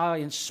 You know how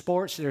in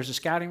sports there's a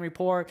scouting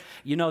report.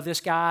 You know this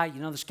guy,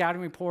 the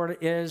scouting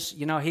report is,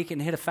 he can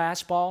hit a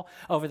fastball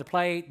over the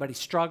plate, but he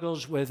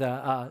struggles with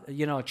a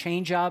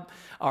changeup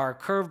or a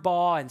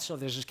curveball, and so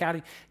there's a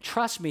scouting.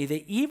 Trust me,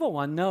 the evil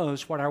one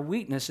knows what our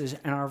weaknesses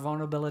and our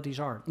vulnerabilities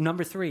are.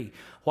 Number 3,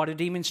 what do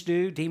demons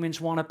do? Demons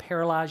want to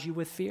paralyze you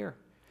with fear.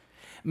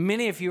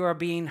 Many of you are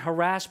being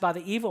harassed by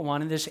the evil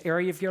one in this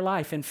area of your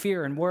life, in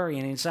fear and worry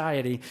and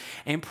anxiety.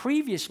 And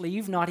previously,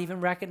 you've not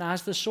even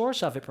recognized the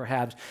source of it,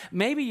 perhaps.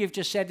 Maybe you've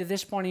just said to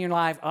this point in your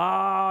life,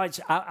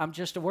 I'm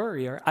just a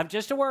worrier. I'm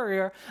just a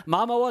worrier.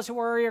 Mama was a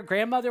worrier.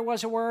 Grandmother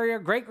was a worrier.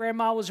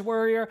 Great-grandma was a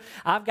worrier.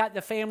 I've got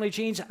the family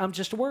genes. I'm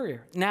just a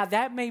worrier. Now,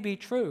 that may be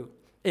true.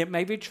 It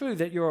may be true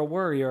that you're a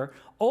worrier,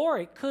 or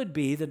it could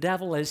be the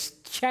devil is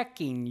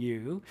checking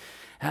you.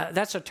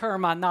 That's a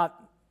term I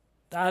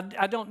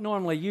don't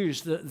normally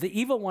use. The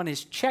evil one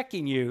is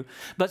checking you,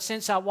 but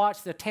since I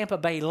watched the Tampa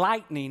Bay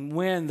Lightning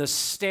win the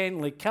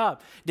Stanley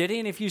Cup, did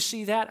any of you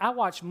see that? I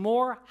watched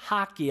more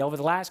hockey over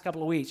the last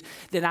couple of weeks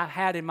than I've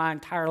had in my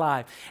entire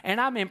life,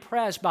 and I'm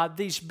impressed by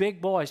these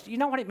big boys. Do you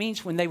know what it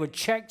means when they would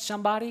check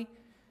somebody?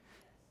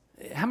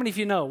 How many of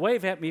you know?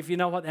 Wave at me if you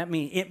know what that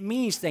means. It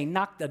means they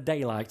knock the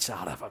daylights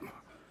out of them.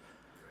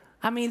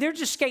 I mean, they're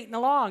just skating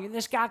along, and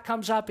this guy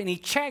comes up, and he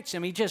checks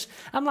him.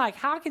 I'm like,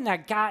 how can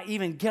that guy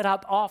even get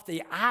up off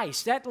the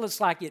ice? That looks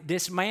like it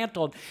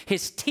dismantled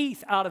his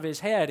teeth out of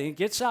his head, and he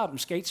gets up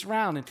and skates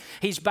around, and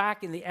he's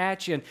back in the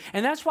action.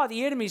 And that's what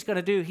the enemy's going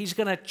to do. He's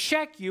going to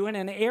check you in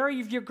an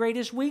area of your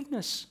greatest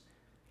weakness.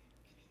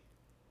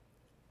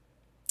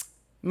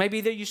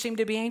 Maybe that you seem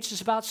to be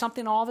anxious about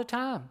something all the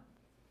time.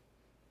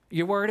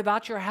 You're worried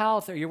about your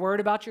health, or you're worried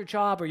about your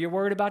job, or you're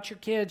worried about your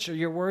kids, or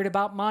you're worried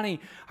about money,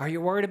 or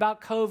you're worried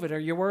about COVID, or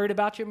you're worried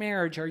about your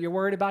marriage, or you're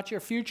worried about your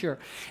future.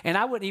 And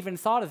I wouldn't even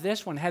thought of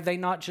this one had they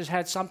not just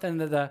had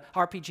something at the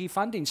RPG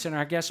Funding Center,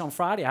 I guess, on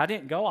Friday. I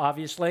didn't go,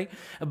 obviously,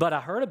 but I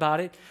heard about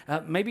it.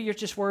 Maybe you're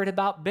just worried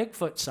about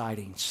Bigfoot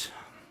sightings.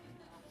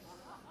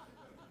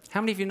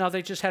 How many of you know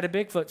they just had a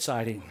Bigfoot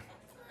sighting?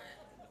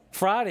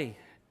 Friday.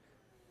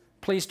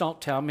 Please don't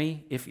tell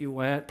me if you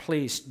went.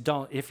 Please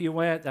don't. If you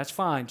went, that's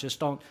fine. Just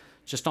don't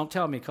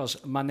tell me,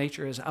 because my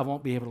nature is I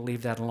won't be able to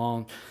leave that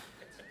alone.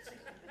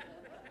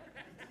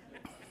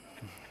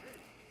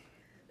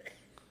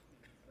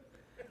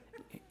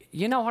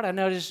 You know what I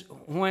noticed?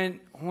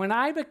 When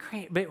I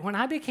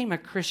became a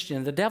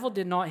Christian, the devil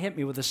did not hit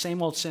me with the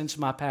same old sins of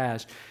my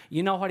past.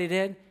 You know what he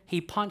did?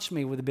 He punched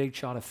me with a big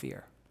shot of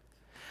fear.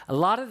 A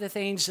lot of the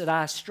things that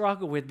I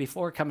struggled with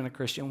before becoming a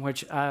Christian,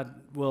 which I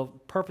will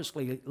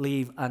purposely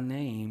leave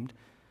unnamed,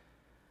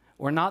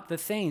 were not the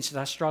things that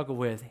I struggled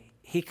with.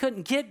 He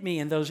couldn't get me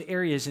in those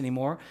areas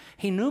anymore.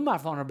 He knew my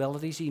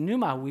vulnerabilities. He knew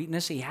my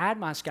weakness. He had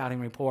my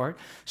scouting report.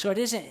 So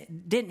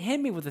it didn't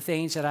hit me with the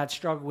things that I'd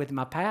struggled with in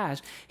my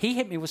past. He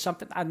hit me with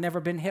something I'd never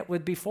been hit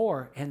with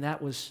before, and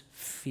that was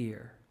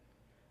fear.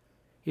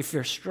 If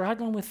you're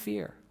struggling with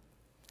fear.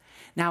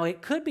 Now,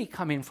 it could be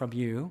coming from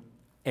you.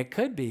 It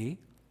could be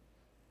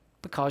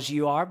because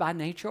you are by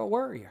nature a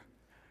worrier.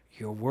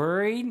 You're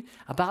worried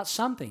about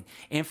something.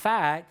 In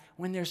fact,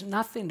 when there's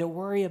nothing to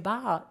worry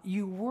about,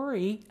 you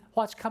worry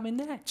what's coming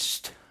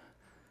next.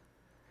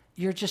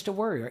 You're just a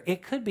worrier.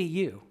 It could be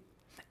you.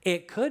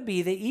 It could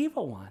be the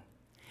evil one.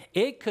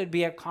 It could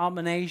be a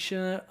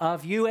combination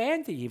of you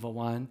and the evil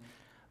one,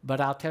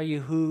 but I'll tell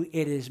you who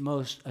it is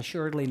most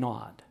assuredly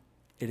not.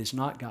 It is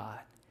not God.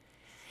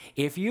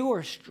 If you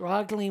are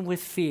struggling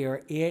with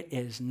fear, it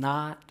is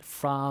not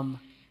from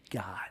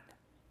God.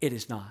 It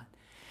is not.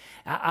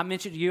 I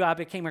mentioned to you I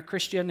became a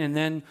Christian, and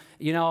then,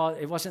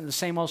 it wasn't the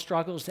same old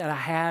struggles that I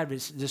had.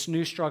 It's this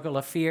new struggle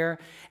of fear.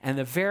 And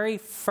the very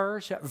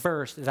first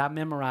verse that I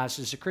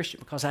memorized as a Christian,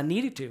 because I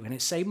needed to, and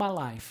it saved my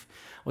life,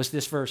 was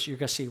this verse you're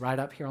going to see right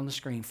up here on the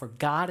screen. For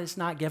God has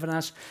not given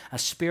us a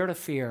spirit of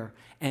fear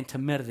and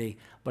timidity,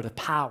 but of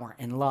power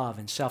and love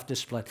and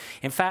self-discipline.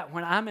 In fact,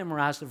 when I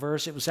memorized the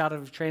verse, it was out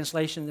of a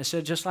translation that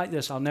said just like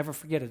this. I'll never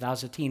forget it. I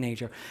was a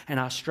teenager, and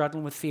I was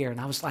struggling with fear.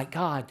 And I was like,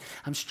 God,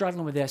 I'm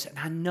struggling with this, and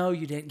I know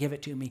you didn't give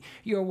it to me.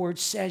 Your word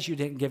says you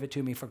didn't give it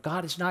to me. For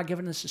God has not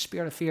given us a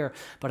spirit of fear,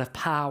 but of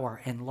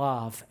power and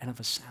love and of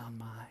a sound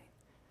mind.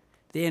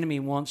 The enemy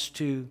wants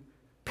to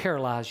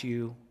paralyze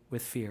you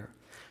with fear.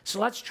 So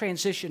let's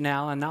transition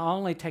now, and I'll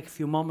only take a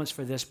few moments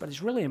for this, but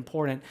it's really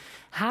important.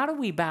 How do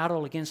we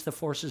battle against the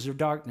forces of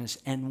darkness,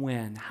 and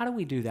when? How do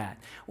we do that?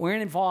 We're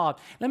involved.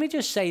 Let me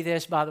just say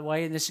this, by the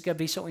way, and this is going to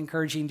be so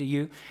encouraging to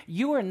you.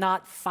 You are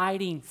not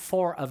fighting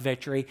for a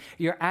victory.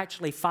 You're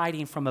actually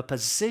fighting from a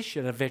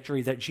position of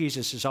victory that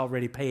Jesus has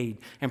already paid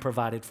and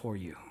provided for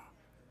you.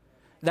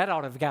 That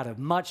ought to have got a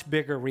much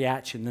bigger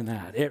reaction than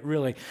that. It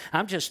really,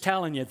 I'm just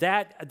telling you,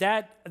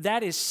 that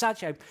is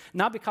such a,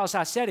 not because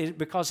I said it,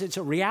 because it's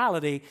a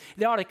reality,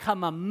 there ought to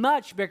come a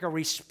much bigger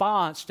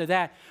response to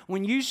that.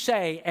 When you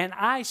say, and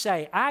I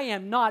say, I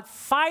am not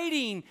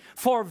fighting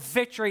for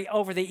victory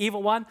over the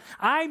evil one.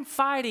 I'm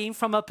fighting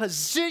from a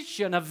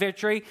position of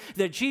victory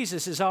that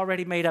Jesus has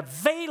already made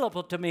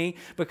available to me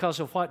because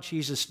of what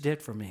Jesus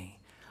did for me.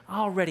 I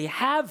already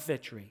have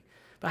victory.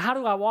 But how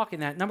do I walk in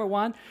that? Number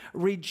one,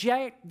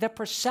 reject the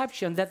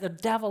perception that the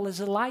devil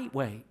is a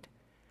lightweight.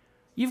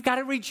 You've got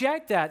to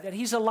reject that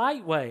he's a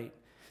lightweight.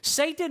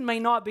 Satan may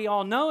not be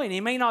all-knowing.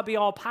 He may not be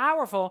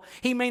all-powerful.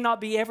 He may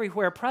not be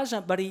everywhere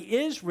present, but he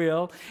is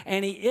real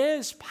and he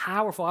is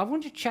powerful. I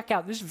want you to check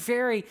out this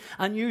very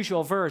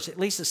unusual verse. At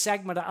least a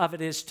segment of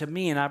it is to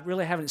me, and I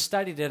really haven't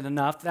studied it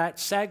enough, that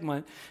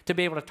segment, to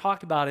be able to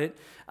talk about it,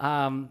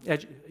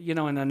 in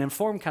an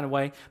informed kind of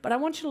way. But I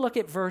want you to look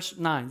at verse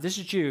 9. This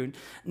is Jude.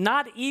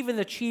 Not even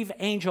the chief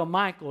angel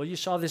Michael, you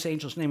saw this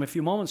angel's name a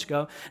few moments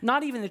ago,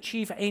 not even the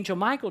chief angel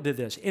Michael did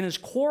this. In his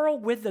quarrel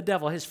with the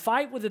devil, his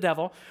fight with the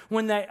devil,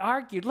 when they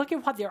argued, look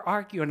at what they're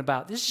arguing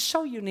about. This is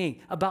so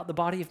unique about the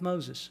body of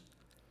Moses.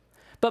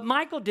 But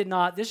Michael did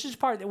not, this is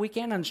part that we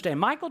can't understand.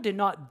 Michael did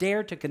not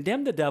dare to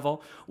condemn the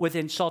devil with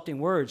insulting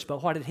words.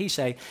 But what did he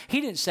say? He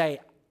didn't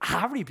say,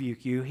 I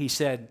rebuke you. He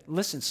said,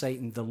 listen,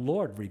 Satan, the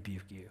Lord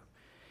rebuke you.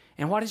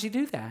 And why does he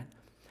do that?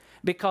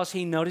 Because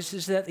he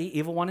notices that the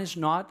evil one is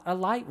not a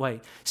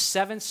lightweight.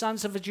 7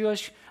 sons of a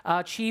Jewish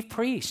chief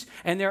priest,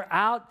 and they're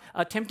out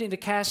attempting to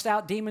cast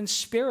out demon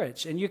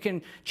spirits. And you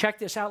can check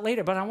this out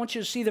later, but I want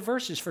you to see the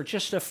verses for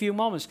just a few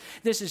moments.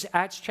 This is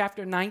Acts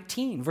chapter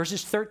 19,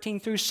 verses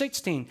 13 through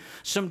 16.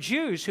 Some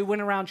Jews who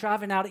went around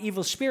driving out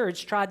evil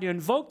spirits tried to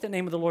invoke the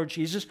name of the Lord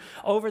Jesus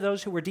over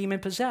those who were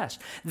demon-possessed.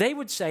 They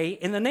would say,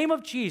 in the name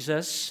of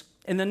Jesus,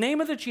 in the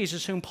name of the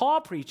Jesus whom Paul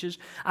preaches,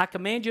 I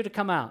command you to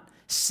come out.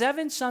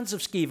 7 sons of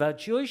Sceva,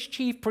 Jewish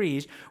chief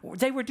priests,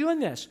 they were doing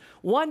this.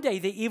 One day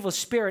the evil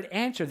spirit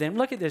answered them,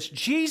 look at this,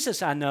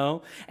 Jesus I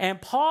know,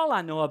 and Paul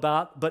I know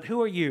about, but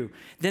who are you?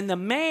 Then the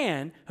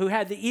man who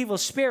had the evil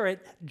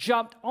spirit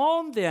jumped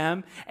on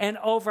them and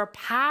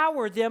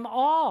overpowered them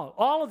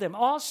all of them,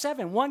 all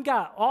 7, one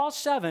guy, all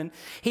 7.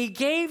 He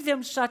gave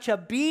them such a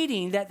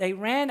beating that they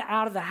ran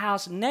out of the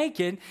house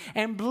naked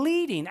and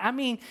bleeding. I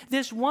mean,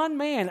 this one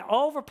man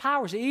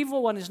overpowers, the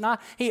evil one is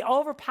not, he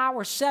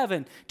overpowers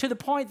 7 to the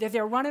point that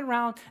they're running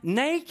around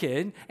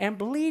naked and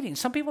bleeding.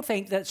 Some people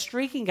think that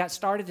streaking got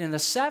started in the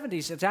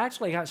 70s. It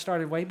actually got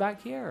started way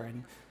back here.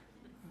 And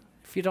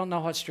if you don't know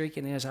what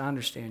streaking is, I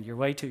understand. You're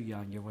way too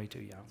young. You're way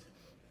too young.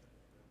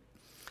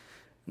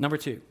 Number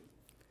 2,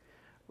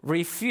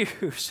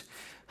 refuse.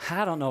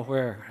 I don't know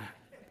where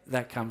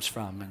that comes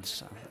from. And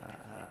so,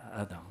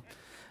 I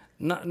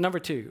don't. Number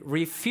 2,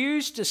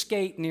 refuse to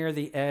skate near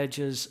the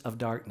edges of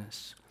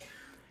darkness.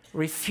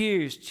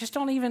 Refuse. Just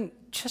don't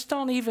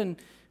even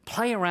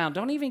play around.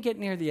 Don't even get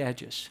near the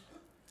edges.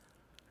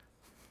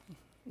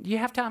 Do you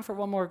have time for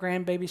one more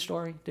grandbaby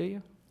story? Do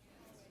you?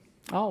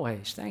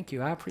 Always. Thank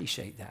you. I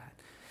appreciate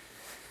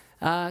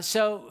that.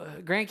 So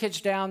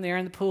grandkids down there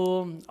in the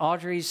pool.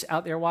 Audrey's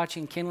out there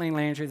watching Kinley and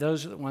Landry.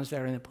 Those are the ones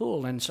that are in the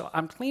pool. And so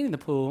I'm cleaning the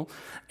pool,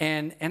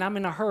 and I'm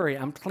in a hurry.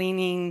 I'm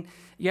cleaning.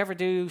 You ever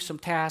do some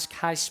task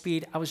high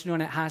speed? I was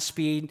doing it high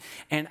speed,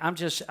 and I'm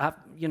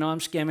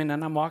skimming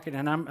and I'm walking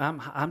and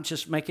I'm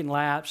just making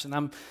laps, and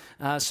I'm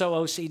so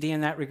OCD in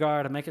that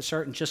regard. I make it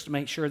certain just to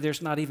make sure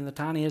there's not even the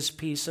tiniest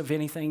piece of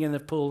anything in the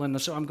pool, and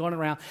so I'm going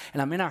around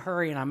and I'm in a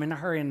hurry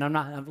and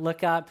I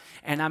look up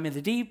and I'm in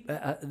the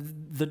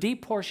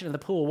deep portion of the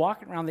pool,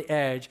 walking around the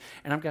edge,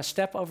 and I'm going to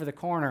step over the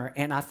corner,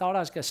 and I thought I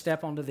was going to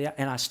step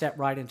and I stepped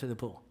right into the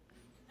pool.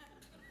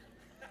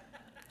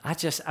 I'm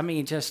just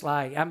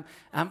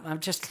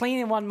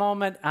cleaning one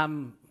moment.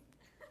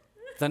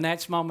 The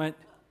next moment,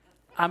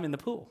 I'm in the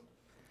pool.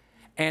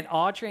 And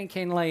Audrey and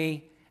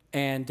Kinley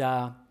and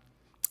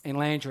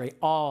Landry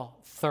all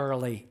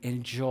thoroughly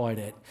enjoyed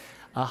it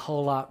a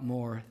whole lot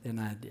more than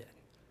I did.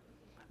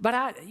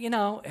 But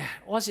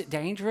was it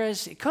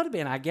dangerous? It could have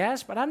been, I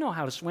guess, but I know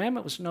how to swim.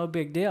 It was no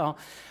big deal.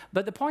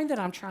 But the point that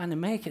I'm trying to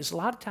make is a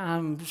lot of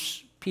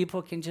times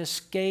people can just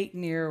skate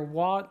near,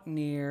 walk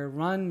near,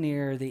 run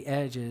near the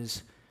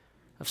edges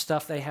of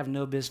stuff they have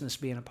no business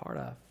being a part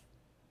of.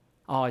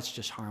 Oh, it's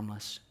just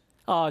harmless.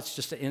 Oh, it's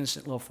just an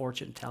innocent little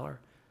fortune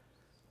teller.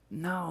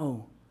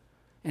 No.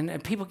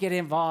 And people get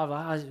involved,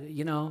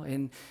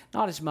 and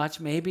not as much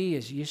maybe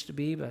as used to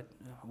be, but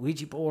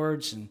Ouija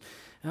boards and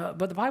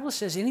but the Bible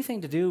says anything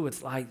to do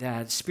with like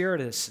that,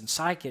 spiritists and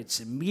psychics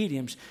and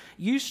mediums,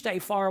 you stay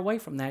far away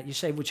from that. You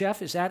say, well,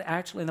 Jeff, is that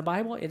actually in the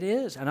Bible? It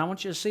is, and I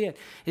want you to see it.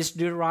 It's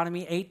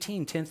Deuteronomy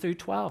 18, 10 through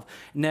 12.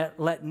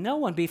 Let no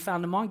one be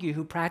found among you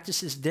who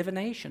practices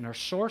divination or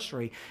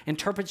sorcery,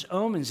 interprets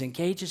omens,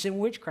 engages in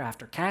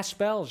witchcraft, or casts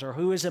spells, or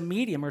who is a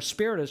medium or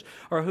spiritist,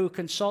 or who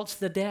consults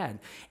the dead.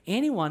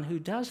 Anyone who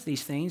does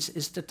these things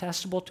is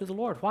detestable to the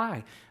Lord.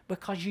 Why?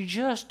 Because you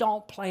just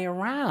don't play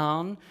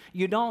around.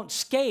 You don't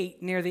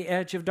skate near the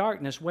edge of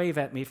darkness. Wave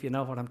at me if you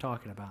know what I'm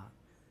talking about.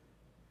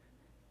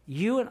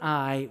 You and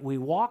I, we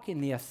walk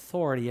in the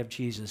authority of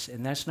Jesus,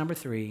 and that's number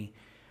 3.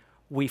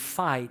 We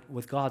fight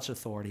with God's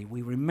authority.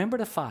 We remember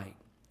to fight.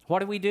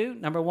 What do?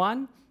 Number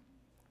 1,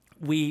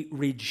 we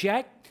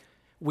reject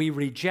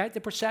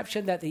the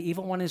perception that the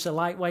evil one is a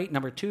lightweight.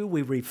 Number 2,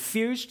 we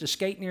refuse to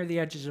skate near the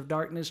edges of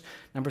darkness.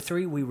 Number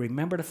 3, we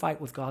remember to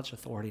fight with God's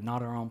authority,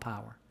 not our own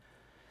power.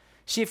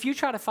 See, if you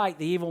try to fight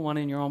the evil one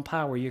in your own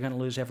power, you're going to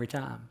lose every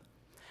time.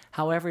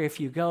 However, if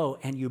you go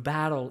and you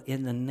battle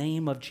in the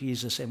name of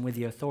Jesus and with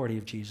the authority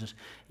of Jesus,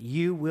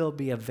 you will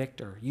be a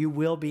victor. You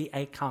will be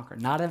a conqueror.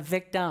 Not a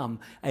victim,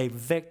 a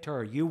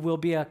victor. You will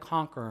be a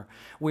conqueror.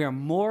 We are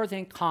more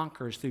than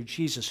conquerors through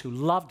Jesus, who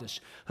loved us,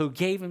 who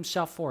gave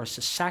himself for us,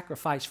 a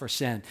sacrifice for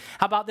sin.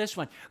 How about this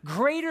one?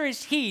 Greater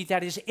is he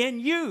that is in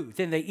you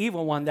than the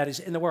evil one that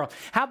is in the world.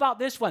 How about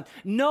this one?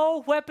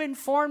 No weapon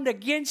formed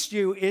against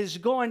you is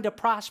going to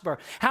prosper.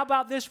 How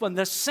about this one?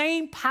 The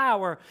same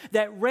power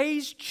that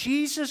raised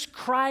Jesus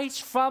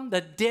Christ from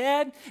the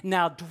dead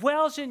now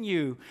dwells in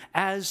you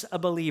as a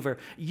believer.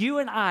 You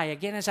and I,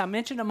 again, as I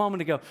mentioned a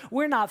moment ago,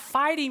 we're not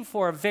fighting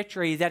for a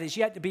victory that is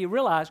yet to be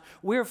realized.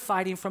 We're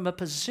fighting from a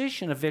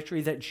position of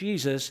victory that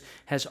Jesus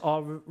has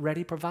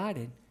already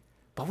provided.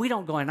 But we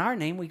don't go in our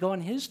name, we go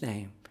in his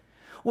name.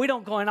 We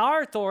don't go in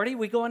our authority,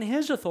 we go in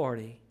his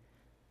authority.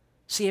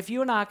 See, if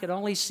you and I could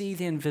only see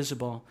the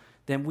invisible,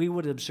 then we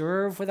would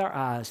observe with our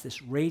eyes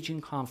this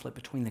raging conflict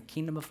between the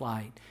kingdom of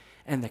light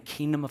and the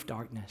kingdom of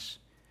darkness.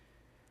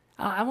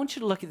 I want you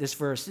to look at this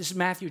verse. This is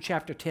Matthew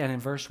chapter 10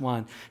 and verse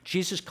 1.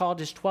 Jesus called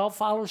his 12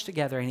 followers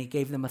together, and he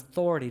gave them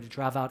authority to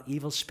drive out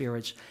evil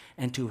spirits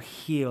and to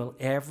heal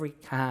every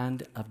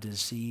kind of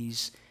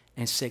disease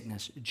and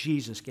sickness.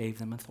 Jesus gave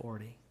them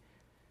authority.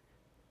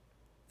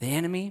 The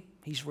enemy,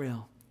 he's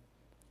real.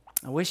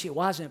 I wish it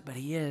wasn't, but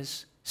he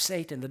is.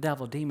 Satan, the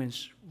devil,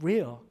 demons,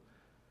 real.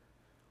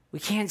 We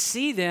can't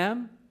see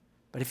them,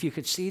 but if you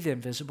could see the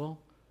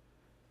invisible,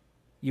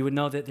 You would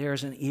know that there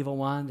is an evil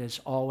one that's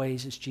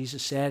always, as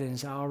Jesus said, and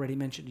as I already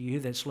mentioned to you,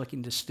 that's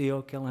looking to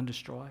steal, kill, and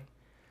destroy.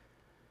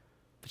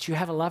 But you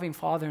have a loving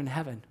Father in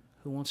heaven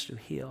who wants to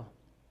heal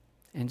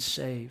and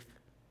save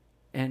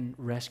and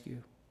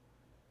rescue.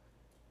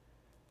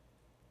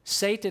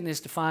 Satan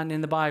is defined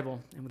in the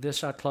Bible, and with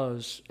this I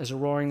close, as a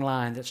roaring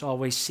lion that's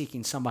always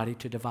seeking somebody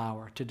to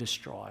devour, to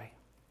destroy.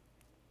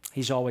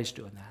 He's always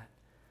doing that.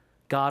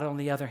 God, on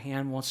the other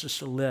hand, wants us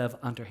to live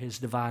under his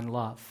divine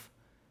love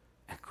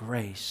and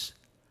grace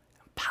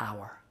and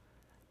power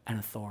and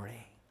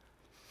authority.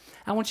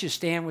 I want you to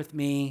stand with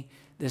me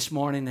this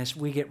morning as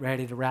we get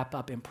ready to wrap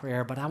up in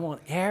prayer, but I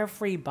want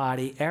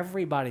everybody,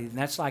 and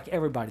that's like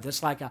everybody,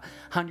 that's like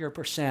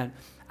 100%.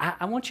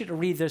 I want you to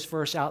read this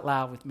verse out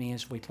loud with me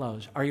as we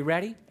close. Are you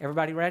ready?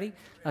 Everybody ready?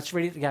 Let's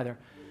read it together.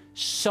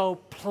 So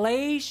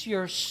place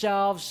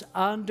yourselves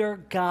under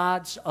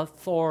God's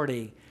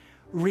authority.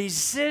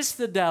 Resist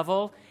the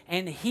devil,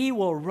 and he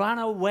will run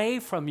away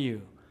from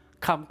you.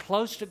 Come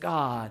close to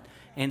God,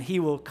 and he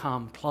will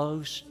come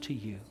close to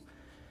you.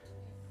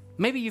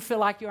 Maybe you feel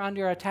like you're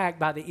under attack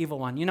by the evil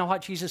one. You know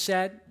what Jesus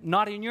said?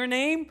 Not in your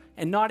name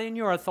and not in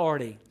your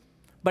authority,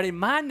 but in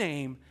my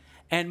name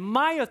and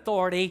my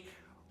authority,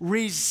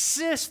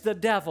 resist the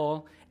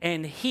devil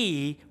and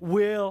he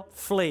will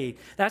flee.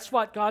 That's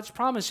what God's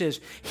promise is.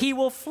 He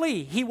will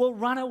flee. He will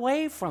run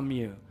away from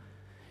you.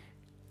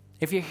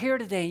 If you're here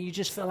today and you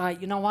just feel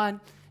like, you know what,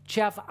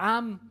 Jeff,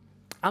 I'm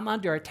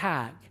under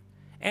attack.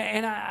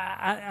 And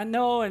I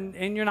know,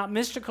 and you're not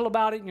mystical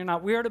about it, and you're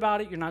not weird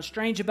about it, you're not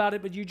strange about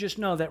it, but you just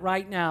know that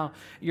right now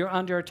you're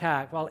under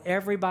attack. While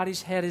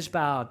everybody's head is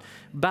bowed,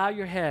 bow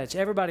your heads.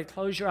 Everybody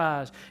close your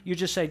eyes. You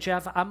just say,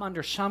 Jeff, I'm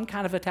under some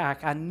kind of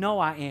attack. I know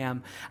I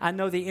am. I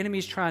know the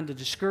enemy's trying to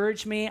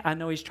discourage me. I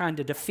know he's trying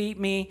to defeat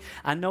me.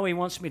 I know he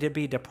wants me to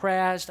be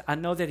depressed. I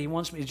know that he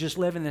wants me to just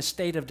live in this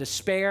state of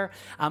despair.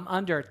 I'm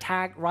under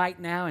attack right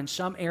now in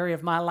some area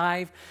of my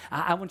life.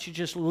 I want you to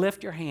just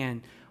lift your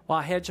hand.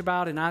 While heads are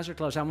bowed and eyes are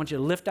closed, I want you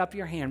to lift up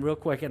your hand real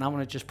quick, and I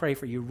want to just pray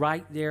for you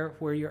right there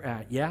where you're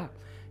at. Yeah,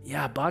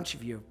 a bunch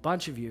of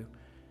you.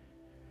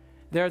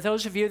 There are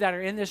those of you that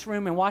are in this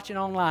room and watching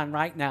online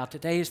right now.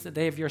 Today is the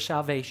day of your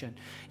salvation.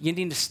 You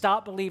need to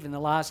stop believing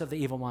the lies of the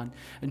evil one.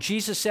 And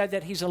Jesus said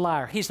that he's a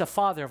liar. He's the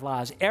father of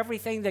lies.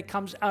 Everything that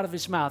comes out of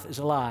his mouth is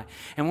a lie.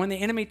 And when the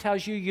enemy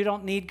tells you you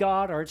don't need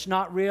God or it's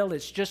not real,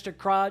 it's just a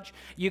crutch,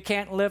 you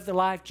can't live the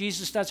life,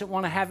 Jesus doesn't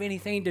want to have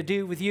anything to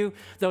do with you,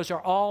 those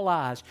are all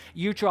lies.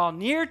 You draw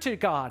near to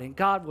God and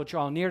God will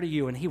draw near to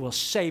you and he will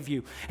save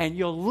you. And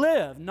you'll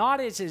live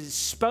not as an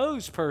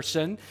exposed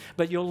person,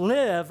 but you'll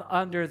live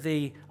under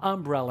the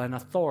umbrella and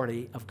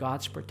authority of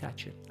God's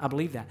protection. I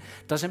believe that.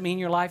 Doesn't mean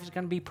your life is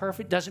going to be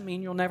perfect. Doesn't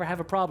mean you'll never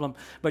have a problem.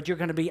 But you're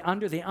going to be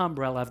under the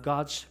umbrella of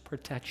God's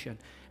protection.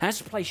 And that's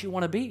the place you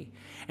want to be.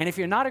 And if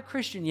you're not a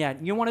Christian yet,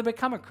 and you want to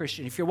become a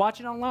Christian, if you're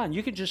watching online,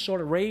 you can just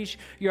sort of raise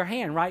your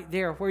hand right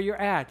there where you're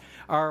at.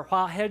 Or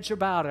while heads are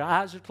bowed or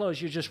eyes are closed,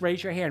 you just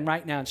raise your hand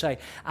right now and say,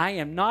 I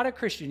am not a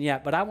Christian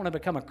yet, but I want to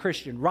become a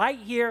Christian right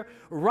here,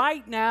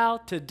 right now,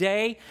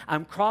 today.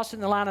 I'm crossing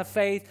the line of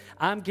faith.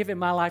 I'm giving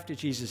my life to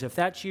Jesus. If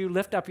that's you,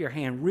 lift up your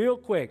hand real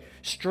quick,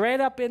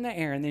 straight up in the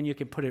air, and then you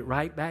can put it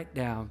right back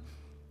down.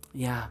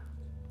 Yeah.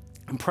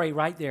 And pray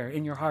right there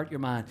in your heart,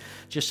 your mind.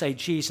 Just say,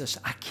 Jesus,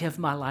 I give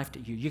my life to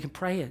you. You can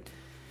pray it.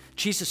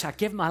 Jesus, I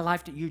give my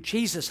life to you.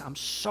 Jesus, I'm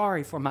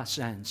sorry for my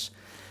sins.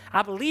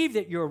 I believe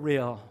that you're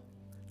real.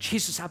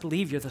 Jesus, I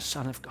believe you're the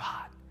Son of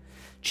God.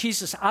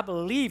 Jesus, I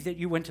believe that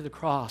you went to the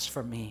cross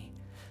for me.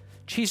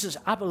 Jesus,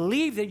 I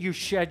believe that you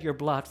shed your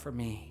blood for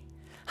me.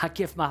 I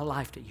give my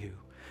life to you.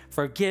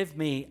 Forgive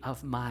me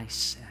of my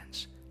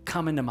sins.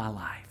 Come into my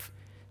life.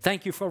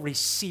 Thank you for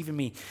receiving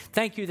me.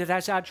 Thank you that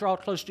as I draw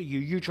close to you,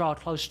 you draw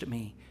close to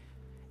me.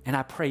 And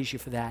I praise you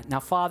for that. Now,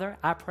 Father,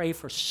 I pray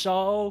for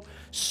so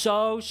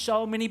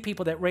many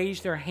people that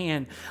raised their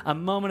hand a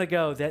moment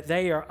ago that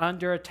they are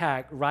under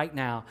attack right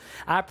now.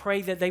 I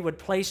pray that they would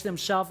place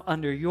themselves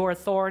under your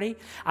authority.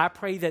 I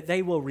pray that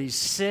they will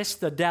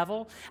resist the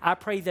devil. I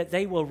pray that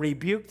they will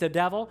rebuke the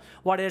devil.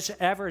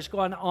 Whatever is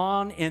going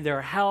on in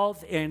their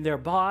health, in their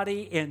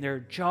body, in their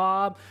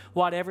job,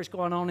 whatever is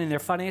going on in their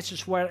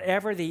finances,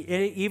 whatever the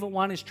evil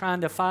one is trying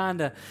to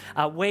find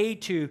a way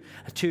to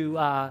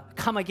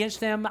come against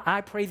them, I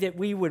pray that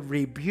we would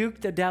rebuke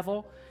the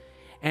devil.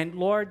 And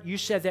Lord, you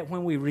said that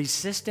when we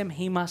resist him,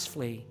 he must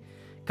flee.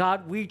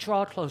 God, we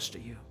draw close to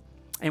you.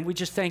 And we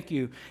just thank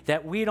you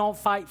that we don't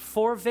fight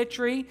for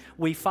victory.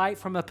 We fight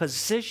from a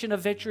position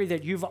of victory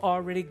that you've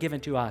already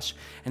given to us.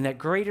 And that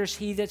greater is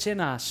he that's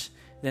in us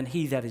than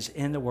he that is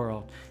in the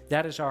world.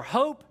 That is our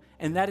hope.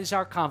 And that is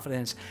our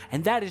confidence.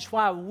 And that is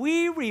why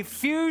we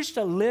refuse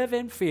to live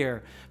in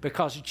fear,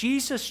 because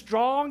Jesus,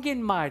 strong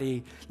and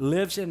mighty,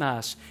 lives in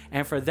us.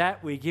 And for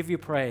that, we give you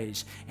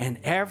praise. And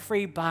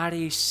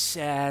everybody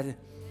said,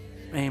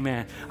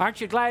 amen.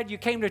 Aren't you glad you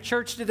came to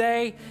church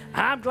today?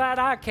 I'm glad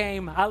I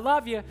came. I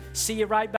love you. See you right back.